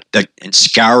 and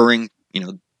scouring,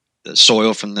 the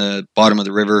soil from the bottom of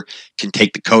the river can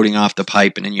take the coating off the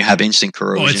pipe, and then you have instant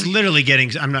corrosion. Oh, it's literally getting,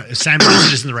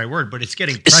 sandblasted isn't the right word, but it's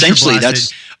getting pressure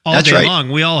blasted all day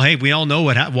long. We all know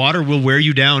water will wear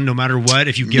you down no matter what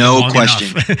if you give it long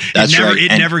enough. That's right.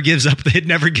 It never gives up. It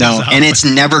never gives up. And it's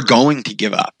never going to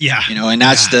give up. Yeah. And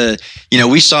that's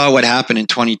we saw what happened in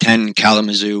 2010 in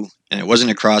Kalamazoo. And it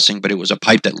wasn't a crossing, but it was a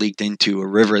pipe that leaked into a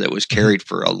river that was carried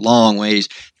for a long ways.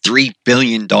 $3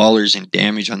 billion in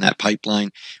damage on that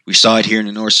pipeline. We saw it here in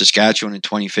the North Saskatchewan in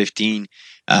 2015.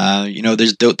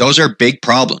 Those are big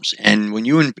problems. And when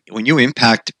you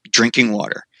impact drinking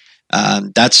water,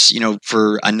 that's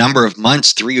for a number of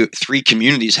months, three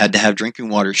communities had to have drinking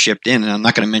water shipped in. And I'm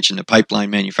not going to mention the pipeline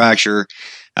manufacturer.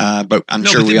 But I'm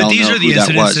sure we all know who that was. These are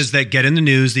the incidences that get in the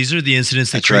news. These are the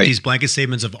incidents that create these blanket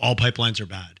statements of all pipelines are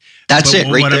bad. That's it,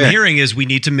 right there. What I'm hearing is we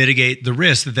need to mitigate the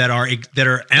risks that are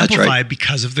amplified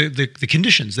because of the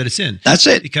conditions that it's in. That's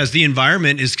it. Because the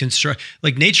environment is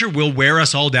like nature will wear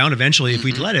us all down eventually if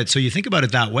we let it. So you think about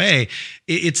it that way.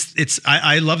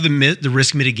 I love the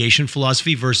risk mitigation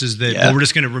philosophy versus we're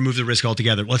just going to remove the risk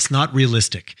altogether. Well, it's not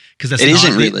realistic because that's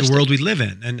not the world we live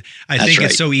in. And I think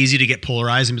it's so easy to get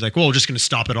polarized and be like, well, we're just going to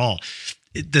stop it all.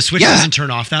 The switch doesn't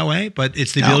turn off that way, but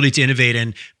it's the ability to innovate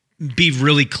and be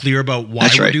really clear about why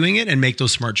we're doing it and make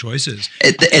those smart choices.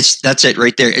 That's it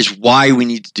right there, is why we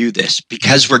need to do this,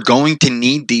 because we're going to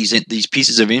need these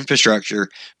pieces of infrastructure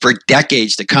for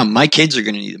decades to come. My kids are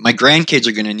going to need it. My grandkids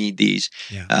are going to need these.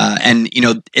 Yeah. And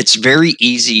it's very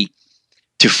easy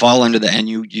to fall under and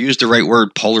you use the right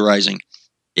word, polarizing.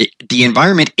 The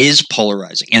environment is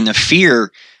polarizing, and the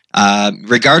fear,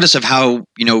 regardless of how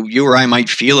you or I might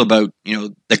feel about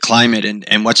the climate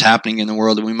and what's happening in the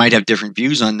world, and we might have different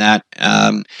views on that.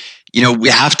 We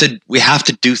have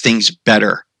to do things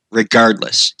better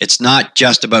regardless. It's not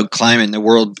just about climate and the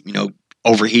world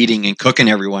overheating and cooking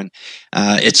everyone.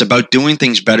 It's about doing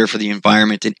things better for the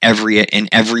environment in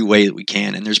every way that we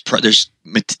can. And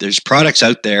there's products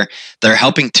out there that are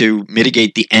helping to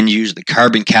mitigate the end use, the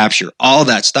carbon capture, all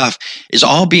that stuff is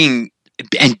all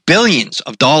and billions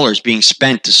of dollars being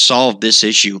spent to solve this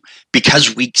issue,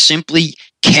 because we simply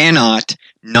cannot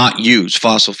not use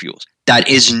fossil fuels. That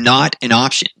is not an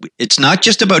option. It's not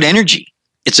just about energy.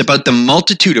 It's about the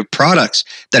multitude of products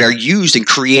that are used and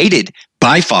created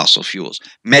by fossil fuels,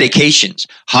 medications,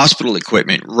 hospital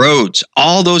equipment, roads,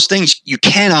 all those things. You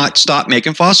cannot stop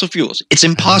making fossil fuels. It's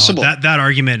impossible. That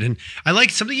argument. And I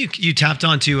like something you tapped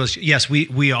onto. Yes,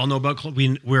 we all know about,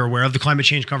 we're aware of the climate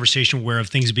change conversation, aware of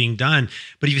things being done.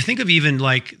 But if you think of even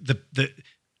like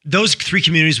those 3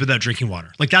 communities without drinking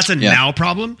water, like that's a now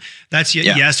problem. That's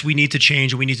yes, we need to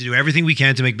change and we need to do everything we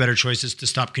can to make better choices to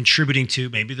stop contributing to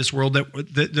maybe this world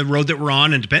the road that we're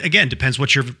on. And again, depends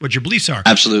what your beliefs are.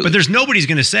 Absolutely. But there's nobody's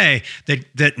going to say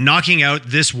that knocking out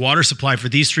this water supply for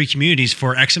these 3 communities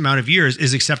for X amount of years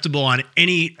is acceptable on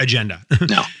any agenda.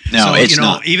 No, so, it's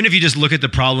not. Even if you just look at the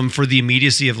problem for the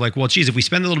immediacy of like, well, geez, if we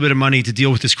spend a little bit of money to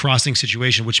deal with this crossing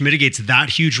situation, which mitigates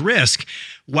that huge risk,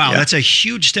 wow, that's a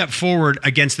huge step forward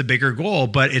against the bigger goal,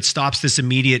 but it stops this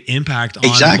immediate impact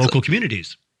on local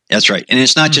communities. That's right. And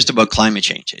it's not just about climate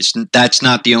change. That's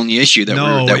not the only issue that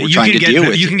we're trying to deal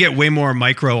with. You can get way more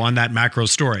micro on that macro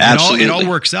story. Absolutely. It all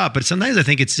works up. But sometimes I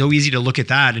think it's so easy to look at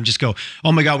that and just go,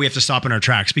 oh my God, we have to stop in our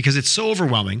tracks because it's so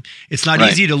overwhelming. It's not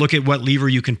easy to look at what lever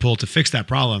you can pull to fix that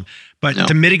problem. But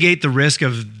to mitigate the risk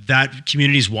of that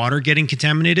community's water getting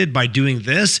contaminated by doing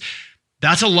this,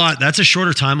 that's a lot. That's a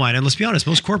shorter timeline. And let's be honest,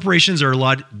 most corporations are a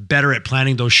lot better at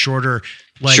planning those shorter,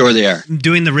 sure they are.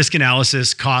 Doing the risk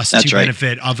analysis, cost to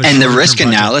benefit of a and the risk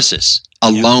analysis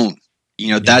alone,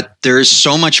 that there is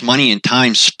so much money and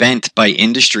time spent by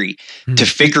industry to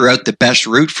figure out the best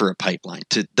route for a pipeline,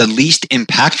 to the least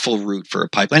impactful route for a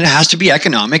pipeline. It has to be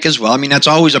economic as well. I mean, that's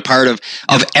always a part of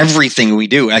everything we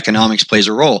do. Economics plays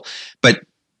a role, but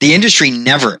the industry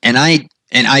never, and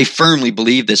I firmly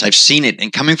believe this. I've seen it.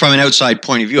 And coming from an outside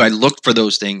point of view, I look for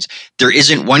those things. There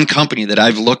isn't one company that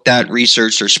I've looked at,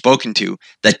 researched, or spoken to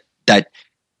that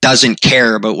doesn't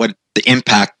care about what the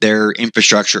impact their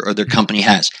infrastructure or their company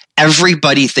has.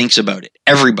 Everybody thinks about it.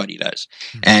 Everybody does.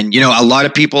 And, a lot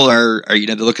of people are they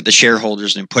look at the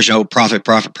shareholders and push out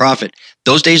profit.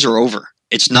 Those days are over.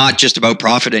 It's not just about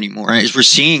profit anymore. As we're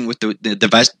seeing with the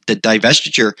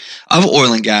divestiture of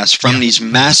oil and gas from these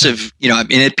massive,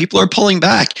 people are pulling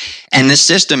back. And this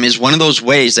system is one of those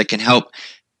ways that can help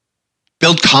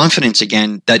build confidence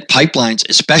again that pipelines,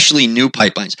 especially new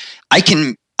pipelines, I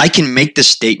can make the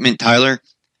statement, Tyler,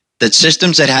 that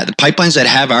systems that have the pipelines that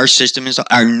have our system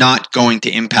are not going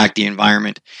to impact the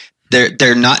environment.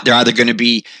 They're not. They're either going to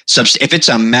be if it's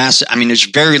a mass. I mean, there's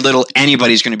very little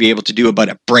anybody's going to be able to do about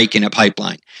a break in a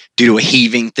pipeline due to a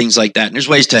heaving, things like that. And there's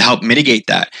ways to help mitigate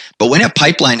that. But when a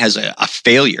pipeline has a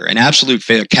failure, an absolute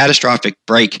failure, catastrophic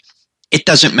break, it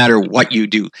doesn't matter what you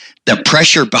do. The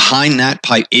pressure behind that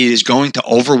pipe is going to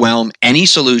overwhelm any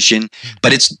solution.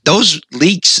 But it's those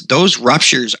leaks, those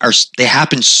ruptures they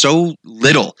happen so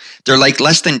little. They're like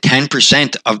less than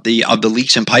 10% of the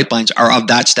leaks in pipelines are of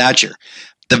that stature.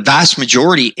 The vast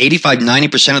majority, 85,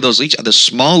 90% of those leaks are the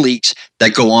small leaks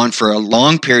that go on for a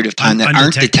long period of time that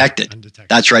aren't detected.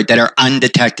 That's right, that are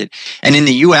undetected. And in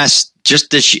the U.S., just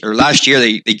this year or last year,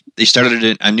 they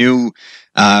started a new.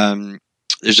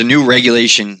 There's a new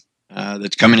regulation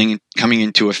that's coming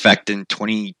into effect in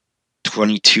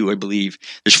 2022, I believe.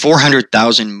 There's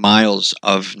 400,000 miles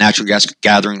of natural gas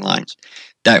gathering lines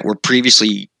that were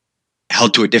previously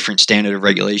held to a different standard of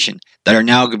regulation that are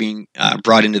now being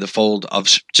brought into the fold of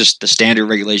just the standard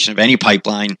regulation of any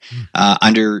pipeline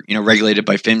under, regulated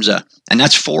by PHMSA. And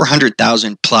that's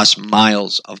 400,000 plus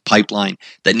miles of pipeline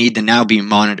that need to now be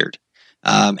monitored.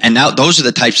 And now those are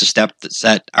the types of steps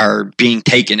that are being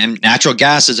taken. And natural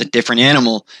gas is a different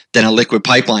animal than a liquid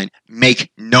pipeline.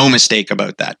 Make no mistake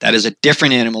about that. That is a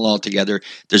different animal altogether.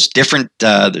 There's different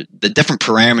the different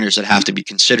parameters that have to be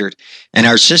considered. And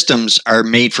our systems are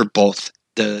made for both.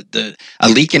 A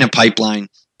leak in a pipeline,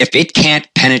 if it can't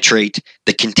penetrate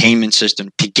the containment system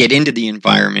to get into the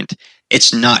environment,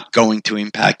 it's not going to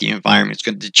impact the environment.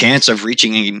 The chance of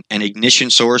reaching an ignition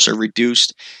source are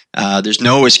reduced. There's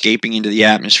no escaping into the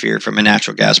atmosphere from a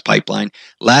natural gas pipeline.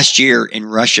 Last year in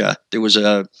Russia, there was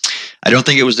I don't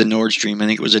think it was the Nord Stream. I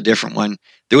think it was a different one.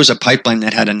 There was a pipeline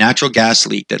that had a natural gas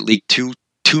leak that leaked 2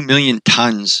 million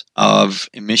tons of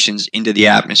emissions into the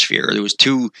atmosphere. There was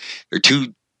two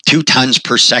tons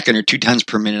per second or 2 tons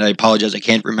per minute. I apologize. I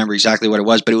can't remember exactly what it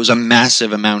was, but it was a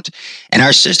massive amount. And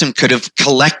our system could have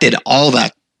collected all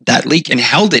that leak and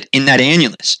held it in that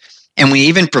annulus. And we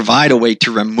even provide a way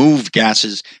to remove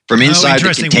gases from inside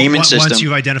the containment system. Once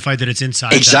you've identified that it's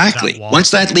inside exactly. that wall.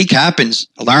 Once that leak happens,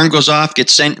 alarm goes off,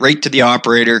 gets sent right to the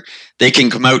operator. They can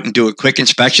come out and do a quick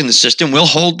inspection. The system will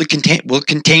will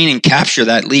contain and capture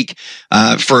that leak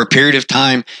for a period of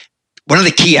time. One of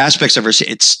the key aspects of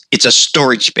it's a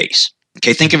storage space.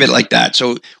 Okay, think of it like that.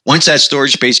 So once that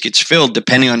storage space gets filled,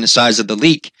 depending on the size of the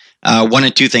leak, one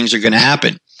of two things are going to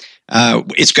happen.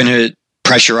 It's going to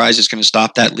pressurize. It's going to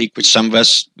stop that leak, which some of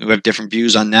us who have different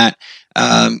views on that.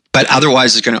 But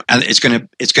otherwise, it's going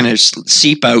to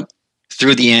seep out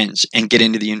through the ends and get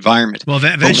into the environment. Well,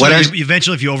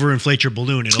 eventually, if you overinflate your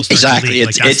balloon, it'll start to leak.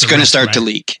 It's going to start to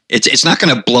leak. It's not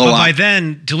going to blow up. By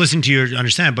then, to listen to you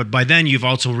understand, but by then you've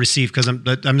also received, because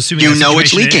I'm assuming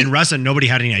it's leaking. in Russia, nobody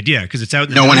had any idea because it's out.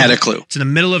 No one had a clue. It's in the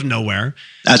middle of nowhere.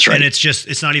 That's right. And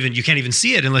it's not even, you can't even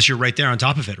see it unless you're right there on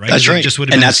top of it, right? That's right. It just would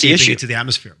have been escaping into the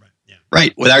atmosphere, right? Yeah.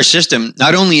 Right. With our system,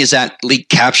 not only is that leak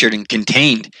captured and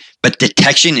contained, but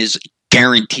detection is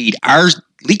guaranteed. Our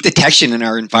leak detection in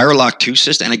our Envirolock 2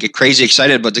 system, and I get crazy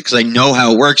excited about it because I know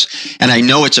how it works and I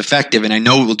know it's effective and I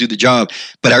know it will do the job.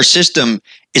 But our system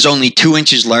is only 2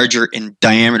 inches larger in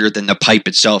diameter than the pipe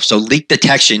itself. So leak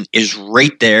detection is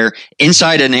right there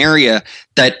inside an area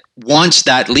that once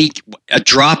that leak, a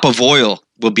drop of oil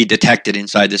will be detected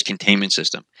inside this containment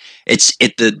system.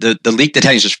 The leak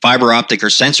detection is fiber optic or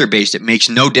sensor based. It makes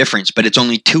no difference, but it's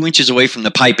only 2 inches away from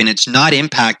the pipe, and it's not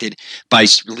impacted by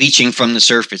leaching from the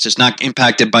surface. It's not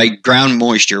impacted by ground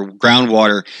moisture,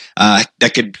 groundwater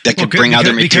that could bring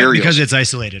other materials. Because it's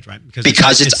isolated, right?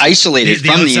 Because it's isolated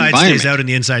from the environment. The outside stays out and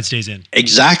the inside stays in.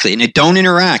 Exactly, and it don't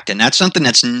interact, and that's something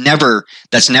that's never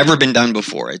been done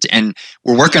before. And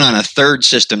we're working on a third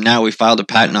system now. We filed a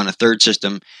patent on a third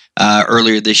system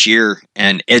earlier this year,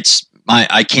 and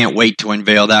I can't wait to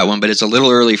unveil that one, but it's a little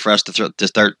early for us to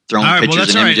start throwing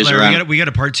pictures and images around. We got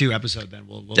a part 2 episode then.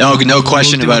 No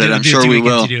question about it. I'm sure we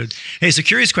will. Hey, so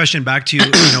curious question back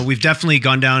to, we've definitely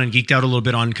gone down and geeked out a little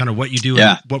bit on kind of what you do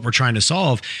and what we're trying to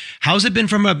solve. How's it been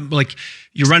from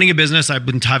you're running a business? I've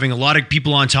been having a lot of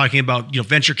people on talking about,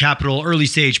 venture capital, early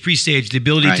stage, pre-stage, the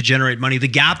ability to generate money, the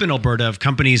gap in Alberta of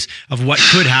companies of what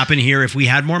could happen here if we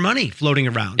had more money floating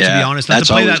around, to be honest, not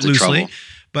to play that loosely. Trouble.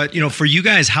 But, for you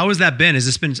guys, how has that been? Has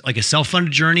this been like a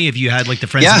self-funded journey? Have you had the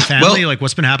friends and family?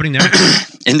 What's been happening there?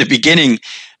 In the beginning,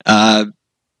 a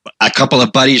couple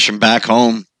of buddies from back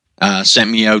home sent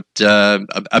me out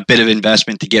a bit of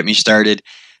investment to get me started.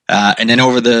 And then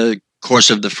over the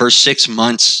course of the first 6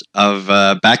 months of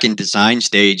back in design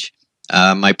stage,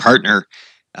 my partner,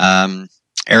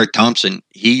 Eric Thompson,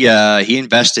 he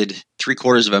invested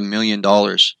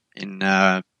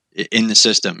 $750,000 in the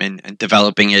system and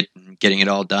developing it and getting it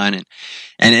all done.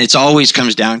 And it's always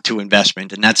comes down to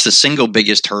investment. And that's the single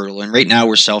biggest hurdle. And right now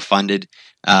we're self-funded.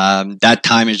 That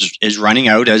time is running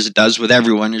out, as it does with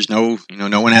everyone. There's no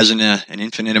one has an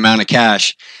infinite amount of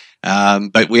cash.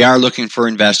 But we are looking for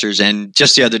investors. And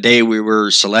just the other day we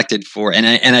were selected for, and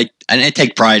I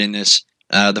take pride in this,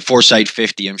 the Foresight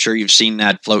 50. I'm sure you've seen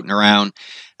that floating around.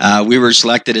 We were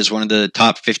selected as one of the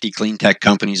top 50 clean tech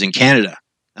companies in Canada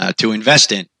to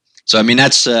invest in. So, I mean,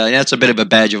 that's a bit of a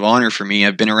badge of honor for me.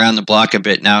 I've been around the block a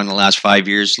bit now in the last 5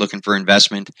 years looking for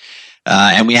investment.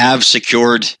 And we have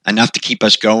secured enough to keep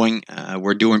us going.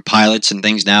 We're doing pilots and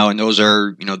things now, and those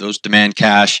are, those demand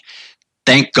cash.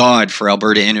 Thank God for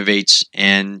Alberta Innovates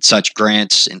and such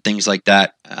grants and things like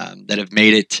that that have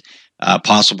made it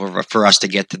possible for us to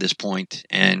get to this point.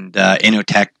 And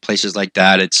Innotech, places like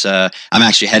that. I'm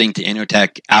actually heading to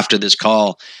Innotech after this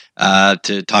call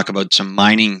to talk about some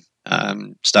mining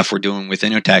stuff we're doing with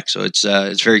Innotech. So it's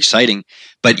very exciting.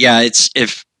 But yeah,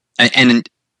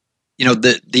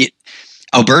 the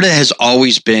Alberta has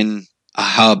always been a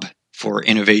hub for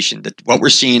innovation. What we're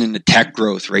seeing in the tech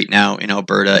growth right now in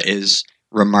Alberta is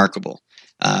remarkable.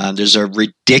 There's a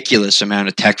ridiculous amount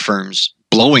of tech firms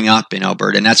blowing up in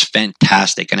Alberta, and that's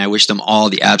fantastic. And I wish them all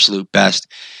the absolute best.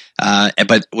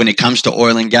 But when it comes to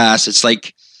oil and gas,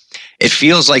 it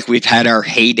feels like we've had our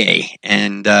heyday,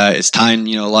 and it's time.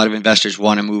 A lot of investors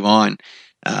want to move on,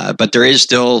 but there is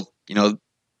still,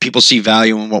 people see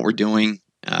value in what we're doing.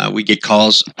 We get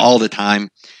calls all the time,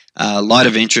 a lot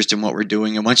of interest in what we're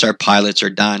doing, and once our pilots are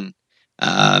done,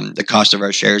 the cost of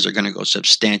our shares are going to go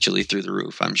substantially through the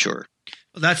roof, I'm sure.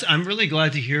 I'm really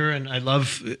glad to hear, and I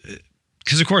love.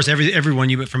 Because of course,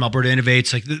 everyone you from Alberta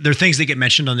Innovates, there are things that get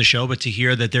mentioned on the show, but to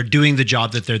hear that they're doing the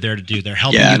job that they're there to do, they're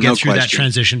helping you get through that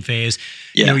transition phase.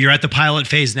 Yeah. You're at the pilot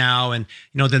phase now, and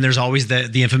then there's always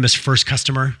the infamous first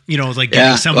customer. Somebody.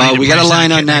 Well, we got a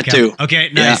line on that too.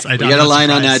 Okay, nice. Yeah, we got a line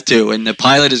on that too, and the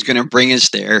pilot is going to bring us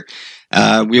there.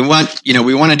 We want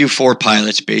to do 4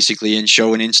 pilots basically and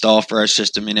show and install for our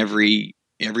system in every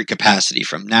capacity,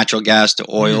 from natural gas to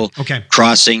oil,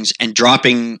 crossings, and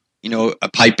dropping. A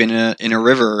pipe in a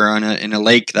river or in a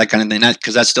lake, that kind of thing,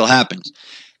 because that still happens.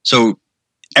 So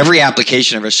every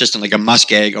application of our system, like a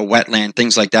muskeg, a wetland,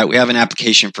 things like that, we have an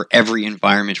application for every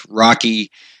environment,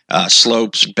 rocky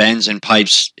slopes, bends, and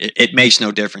pipes. It makes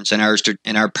no difference. And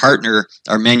our partner,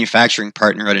 our manufacturing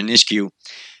partner at Nisku,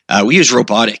 we use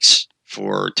robotics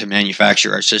to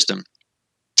manufacture our system,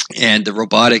 and the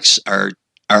robotics are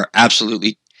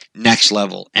absolutely next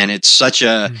level, and it's so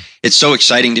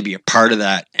exciting to be a part of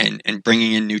that and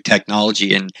bringing in new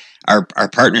technology. And our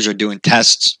partners are doing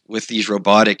tests with these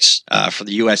robotics for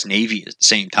the U.S. Navy at the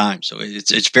same time. So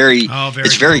it's very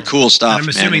cool stuff. And I'm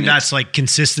assuming that's like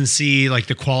consistency, like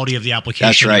the quality of the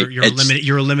application. That's right.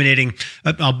 You're eliminating.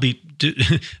 I'll be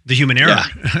the human error.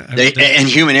 Yeah. And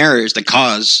human error is the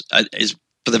cause is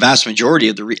for the vast majority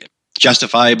of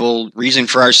justifiable reason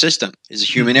for our system is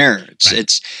human error.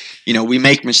 It's we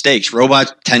make mistakes.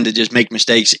 Robots tend to just make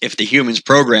mistakes if the humans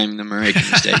programming them are making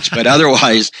mistakes. But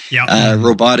otherwise,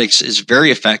 robotics is very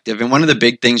effective. And one of the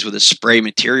big things with a spray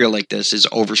material like this is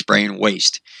overspray and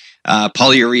waste.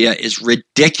 Polyurea is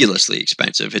ridiculously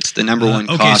expensive. It's the number one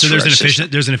cost. Okay, so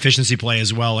there's an efficiency play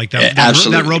as well. Like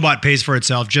that robot pays for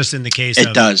itself just in the case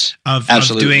of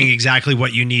doing exactly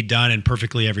what you need done and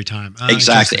perfectly every time.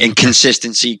 Exactly, and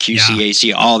consistency,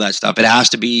 QC/AC, all that stuff. It has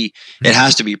to be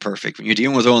perfect. When you're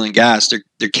dealing with oil and gas,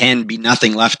 there can be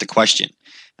nothing left to question.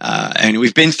 And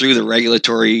we've been through the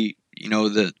regulatory.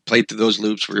 Played through those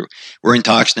loops. We're in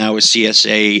talks now with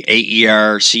CSA,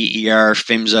 AER, CER,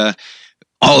 PHMSA.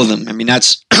 All of them. I mean,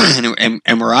 that's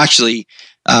and we're actually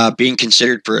being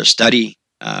considered for a study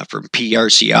from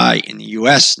PRCI in the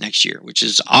U.S. next year, which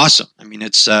is awesome. I mean,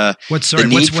 it's what's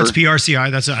PRCI?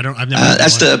 I've never.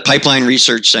 That's the Pipeline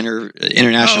Research Center,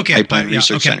 International Pipeline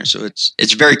Research Center. So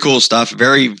it's very cool stuff.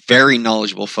 Very, very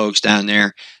knowledgeable folks down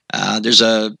there. There's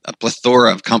a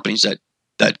plethora of companies that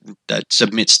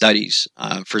submit studies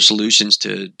for solutions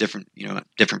to different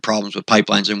problems with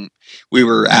pipelines, and we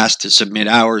were asked to submit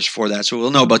ours for that. So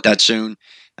we'll know about that soon.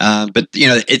 But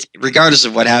it's regardless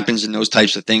of what happens in those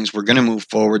types of things, we're going to move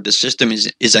forward. The system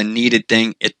is a needed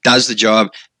thing. It does the job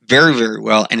very, very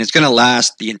well, and it's going to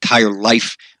last the entire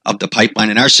life of the pipeline.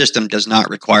 And our system does not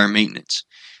require maintenance.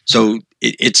 So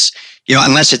it's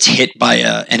unless it's hit by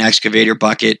an excavator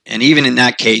bucket, and even in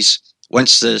that case.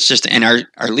 Once the system and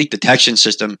our leak detection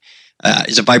system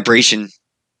is a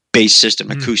vibration-based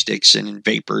system, acoustics and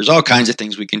vapors, all kinds of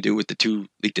things we can do with the two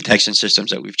leak detection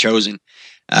systems that we've chosen.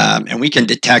 And we can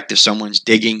detect if someone's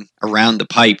digging around the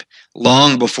pipe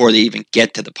long before they even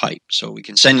get to the pipe. So we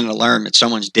can send an alarm that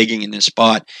someone's digging in this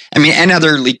spot. I mean, and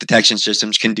other leak detection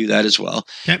systems can do that as well.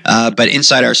 Yep. But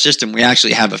inside our system, we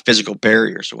actually have a physical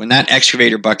barrier. So when that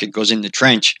excavator bucket goes in the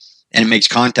trench, and it makes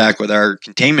contact with our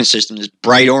containment system, this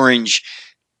bright orange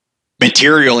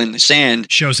material in the sand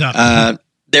shows up.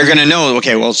 They're going to know,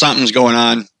 okay, well, something's going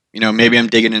on. Maybe I'm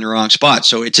digging in the wrong spot.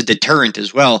 So it's a deterrent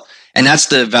as well. And that's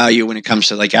the value when it comes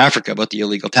to like Africa about the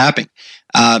illegal tapping.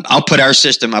 I'll put our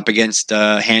system up against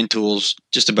hand tools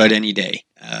just about any day.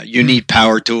 You need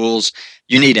power tools.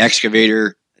 You need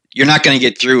excavator. You're not going to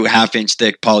get through half-inch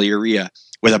thick polyurea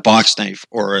with a box knife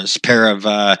or a pair of,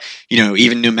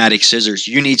 even pneumatic scissors.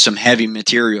 You need some heavy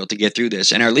material to get through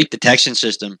this. And our leak detection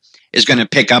system is going to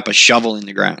pick up a shovel in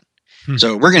the ground.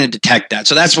 So we're going to detect that.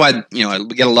 So that's why, we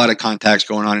get a lot of contacts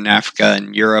going on in Africa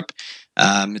and Europe.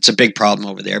 It's a big problem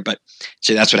over there, but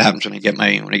see, that's what happens when I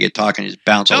get talking, just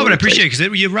bounce all over the place. But I appreciate it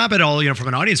because you wrap it all, from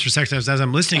an audience perspective, as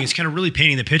I'm listening, it's kind of really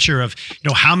painting the picture of,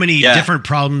 how many different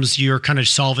problems you're kind of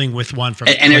solving with one.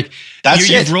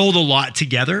 You've rolled a lot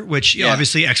together, which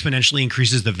obviously exponentially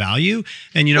increases the value.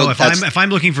 And, if I'm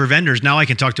looking for vendors, now I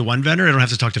can talk to one vendor. I don't have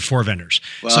to talk to four vendors.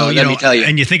 Well, so, let me tell you.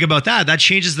 And you think about that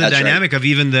changes the dynamic of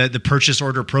even the purchase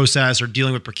order process or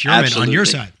dealing with procurement on your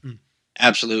side.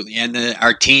 Absolutely. And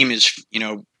our team is,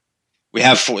 we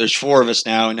have there's 4 of us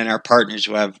now, and then our partners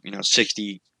who have,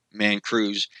 60-man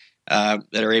crews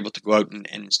that are able to go out and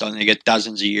install. And they get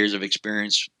dozens of years of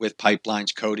experience with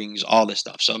pipelines, coatings, all this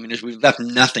stuff. So, we've left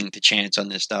nothing to chance on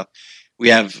this stuff. We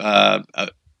have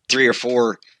 3 or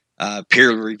 4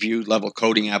 peer-reviewed level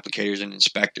coating applicators and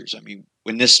inspectors.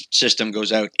 When this system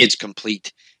goes out, it's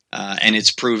complete and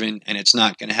it's proven, and it's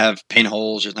not going to have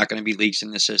pinholes. There's not going to be leaks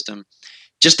in the system.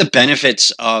 Just the benefits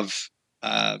of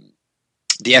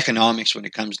the economics when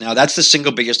it comes now. That's the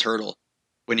single biggest hurdle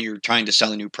when you're trying to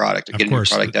sell a new product or get a new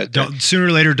product out there. Sooner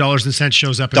or later, dollars and cents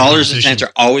shows up. Dollars and cents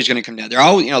are always going to come down. They're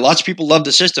always, lots of people love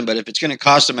the system, but if it's going to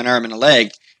cost them an arm and a leg,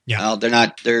 we'll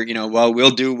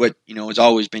do what, has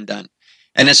always been done.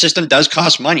 And the system does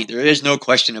cost money. There is no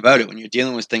question about it when you're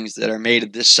dealing with things that are made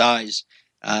of this size.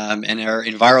 And our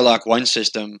Envirolock One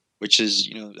system, which is,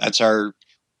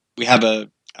 we have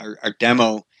our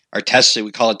demo, our test,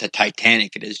 we call it the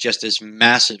Titanic. It is just this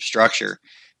massive structure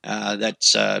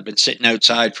that's been sitting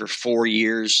outside for 4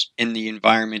 years in the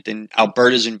environment, in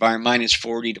Alberta's environment,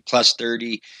 -40 to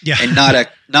 +30, and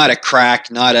not a crack,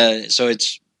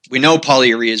 we know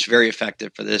polyurea is very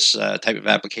effective for this type of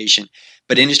application,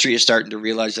 but industry is starting to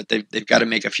realize that they've got to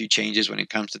make a few changes when it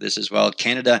comes to this as well.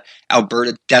 Canada,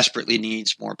 Alberta desperately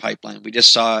needs more pipeline. We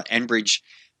just saw Enbridge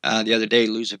the other day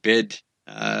lose a bid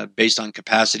based on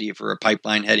capacity for a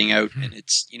pipeline heading out. And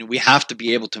it's, we have to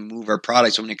be able to move our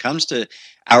products. So when it comes to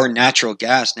our natural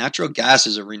gas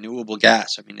is a renewable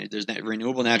gas. I mean, there's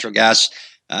renewable natural gas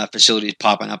facilities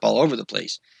popping up all over the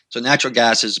place. So natural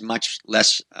gas is much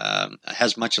less,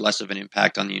 has much less of an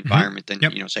impact on the environment than,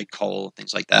 say coal,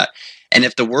 things like that. And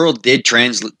if the world did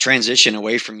transition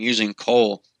away from using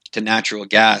coal to natural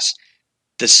gas,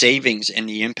 the savings and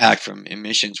the impact from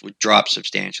emissions would drop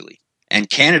substantially. And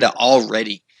Canada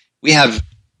already, we have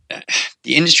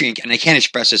the industry, and I can't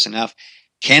express this enough,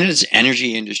 Canada's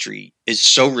energy industry is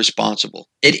so responsible.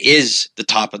 It is the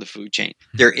top of the food chain.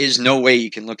 There is no way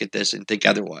you can look at this and think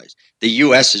otherwise. The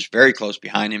U.S. is very close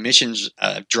behind. Emissions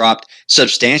have dropped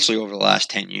substantially over the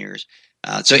last 10 years.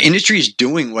 So industry is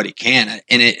doing what it can.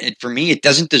 And for me, it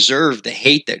doesn't deserve the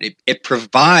hate that it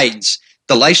provides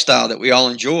the lifestyle that we all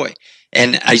enjoy.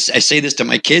 And I say this to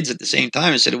my kids at the same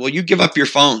time. I said, well, you give up your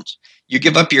phones. You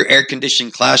give up your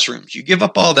air-conditioned classrooms. You give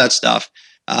up all that stuff.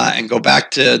 And go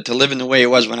back to living the way it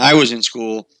was when I was in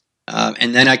school,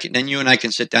 and then you and I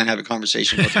can sit down and have a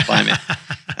conversation about the climate.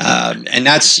 And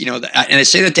that's and I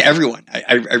say that to everyone.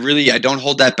 I don't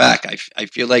hold that back. I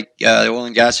feel like the oil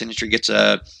and gas industry gets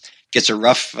a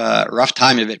rough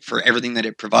time of it for everything that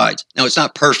it provides. Now, it's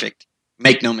not perfect.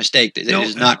 Make no mistake, it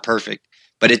is not perfect,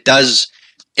 but it does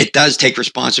take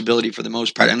responsibility for the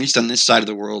most part, at least on this side of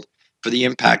the world, for the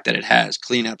impact that it has.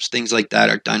 Cleanups, things like that,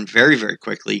 are done very, very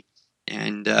quickly.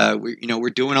 And we're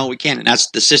doing all we can, and that's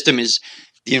the system. Is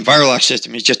the Envirolox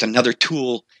system is just another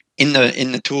tool in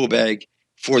the tool bag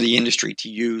for the industry to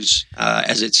use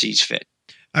as it sees fit.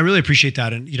 I really appreciate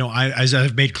that. And, as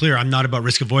I've made clear, I'm not about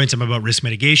risk avoidance. I'm about risk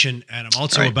mitigation, and I'm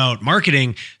also about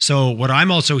marketing. So what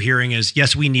I'm also hearing is,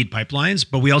 yes, we need pipelines,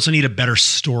 but we also need a better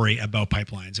story about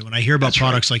pipelines. And when I hear about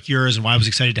products like yours, and why I was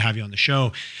excited to have you on the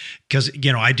show, because,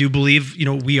 I do believe,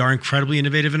 we are incredibly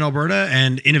innovative in Alberta,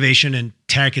 and innovation and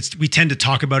tech, we tend to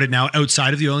talk about it now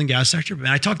outside of the oil and gas sector. But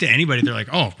when I talk to anybody, they're like,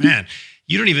 oh man,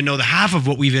 you don't even know the half of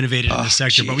what we've innovated in this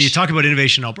sector. Geez. But when you talk about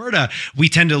innovation in Alberta, we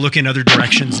tend to look in other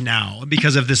directions now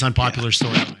because of this unpopular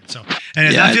storyline. So,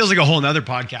 and that feels like a whole nother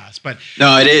podcast, but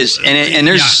no, it is. And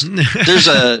there's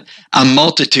a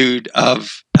multitude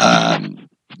of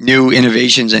new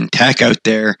innovations and tech out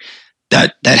there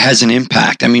that has an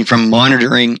impact. I mean, from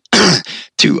monitoring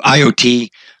to IoT,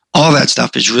 all that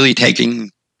stuff is really taking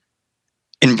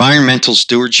environmental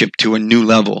stewardship to a new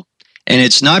level. And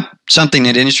it's not something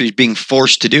that industry is being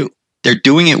forced to do. They're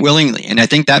doing it willingly. And I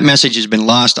think that message has been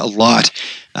lost a lot.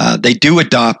 They do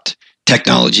adopt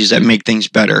technologies that make things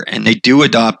better. And they do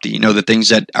adopt, the things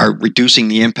that are reducing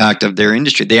the impact of their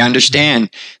industry. They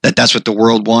understand that that's what the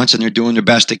world wants, and they're doing their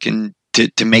best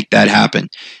to make that happen.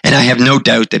 And I have no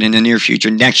doubt that in the near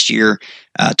future, next year,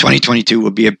 2022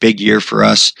 will be a big year for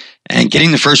us. And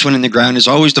getting the first one in the ground is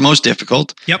always the most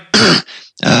difficult. Yep.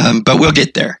 But we'll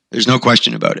get there. There's no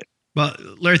question about it. Well,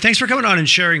 Larry, thanks for coming on and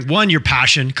sharing, your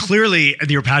passion. Clearly,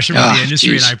 you're passionate about the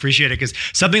industry, and I appreciate it, because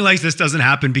something like this doesn't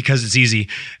happen because it's easy,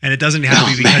 and it doesn't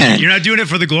happen because you're not doing it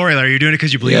for the glory, Larry. You're doing it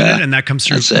because you believe in it, and that comes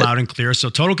through loud and clear. So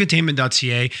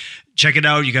totalcontainment.ca. Check it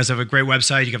out. You guys have a great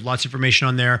website. You have lots of information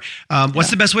on there. What's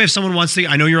the best way if someone wants to?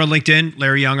 I know you're on LinkedIn,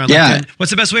 Larry Young on LinkedIn. What's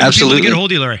the best way for people to get a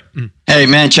hold of you, Larry? Hey,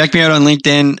 man, check me out on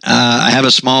LinkedIn. I have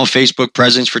a small Facebook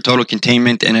presence for Total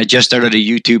Containment, and I just started a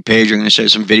YouTube page. I'm going to share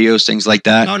some videos, things like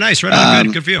that. Oh, nice. Right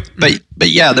on. Good for you. But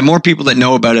yeah, the more people that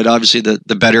know about it, obviously,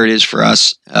 the better it is for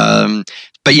us.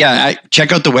 But yeah,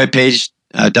 check out the webpage.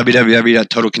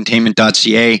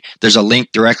 www.totalcontainment.ca. There's a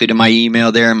link directly to my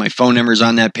email there. My phone number is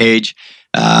on that page.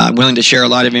 I'm willing to share a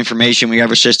lot of information. We have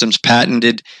our systems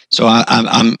patented, so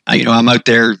I'm out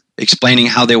there explaining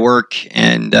how they work.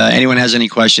 And anyone has any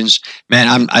questions,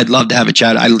 man, I'd love to have a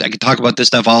chat. I could talk about this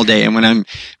stuff all day. And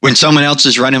when someone else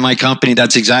is running my company,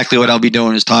 that's exactly what I'll be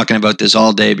doing, is talking about this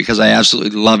all day, because I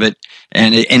absolutely love it,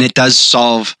 and it does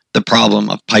solve the problem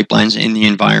of pipelines in the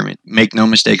environment. Make no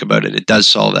mistake about it; it does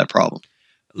solve that problem.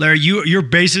 Larry, you're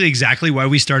basically exactly why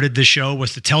we started this show,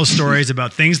 was to tell stories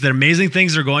about amazing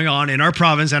things that are going on in our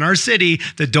province and our city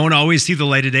that don't always see the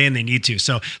light of day, and they need to.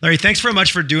 So, Larry, thanks very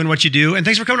much for doing what you do, and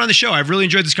thanks for coming on the show. I've really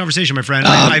enjoyed this conversation, my friend.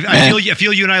 I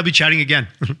feel you and I will be chatting again.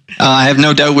 I have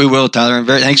no doubt we will, Tyler.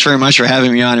 Thanks very much for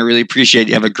having me on. I really appreciate it.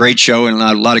 You have a great show and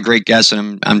a lot of great guests,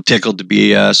 and I'm tickled to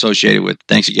be associated with.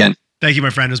 Thanks again. Thank you,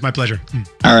 my friend. It was my pleasure.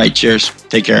 All right. Cheers.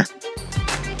 Take care.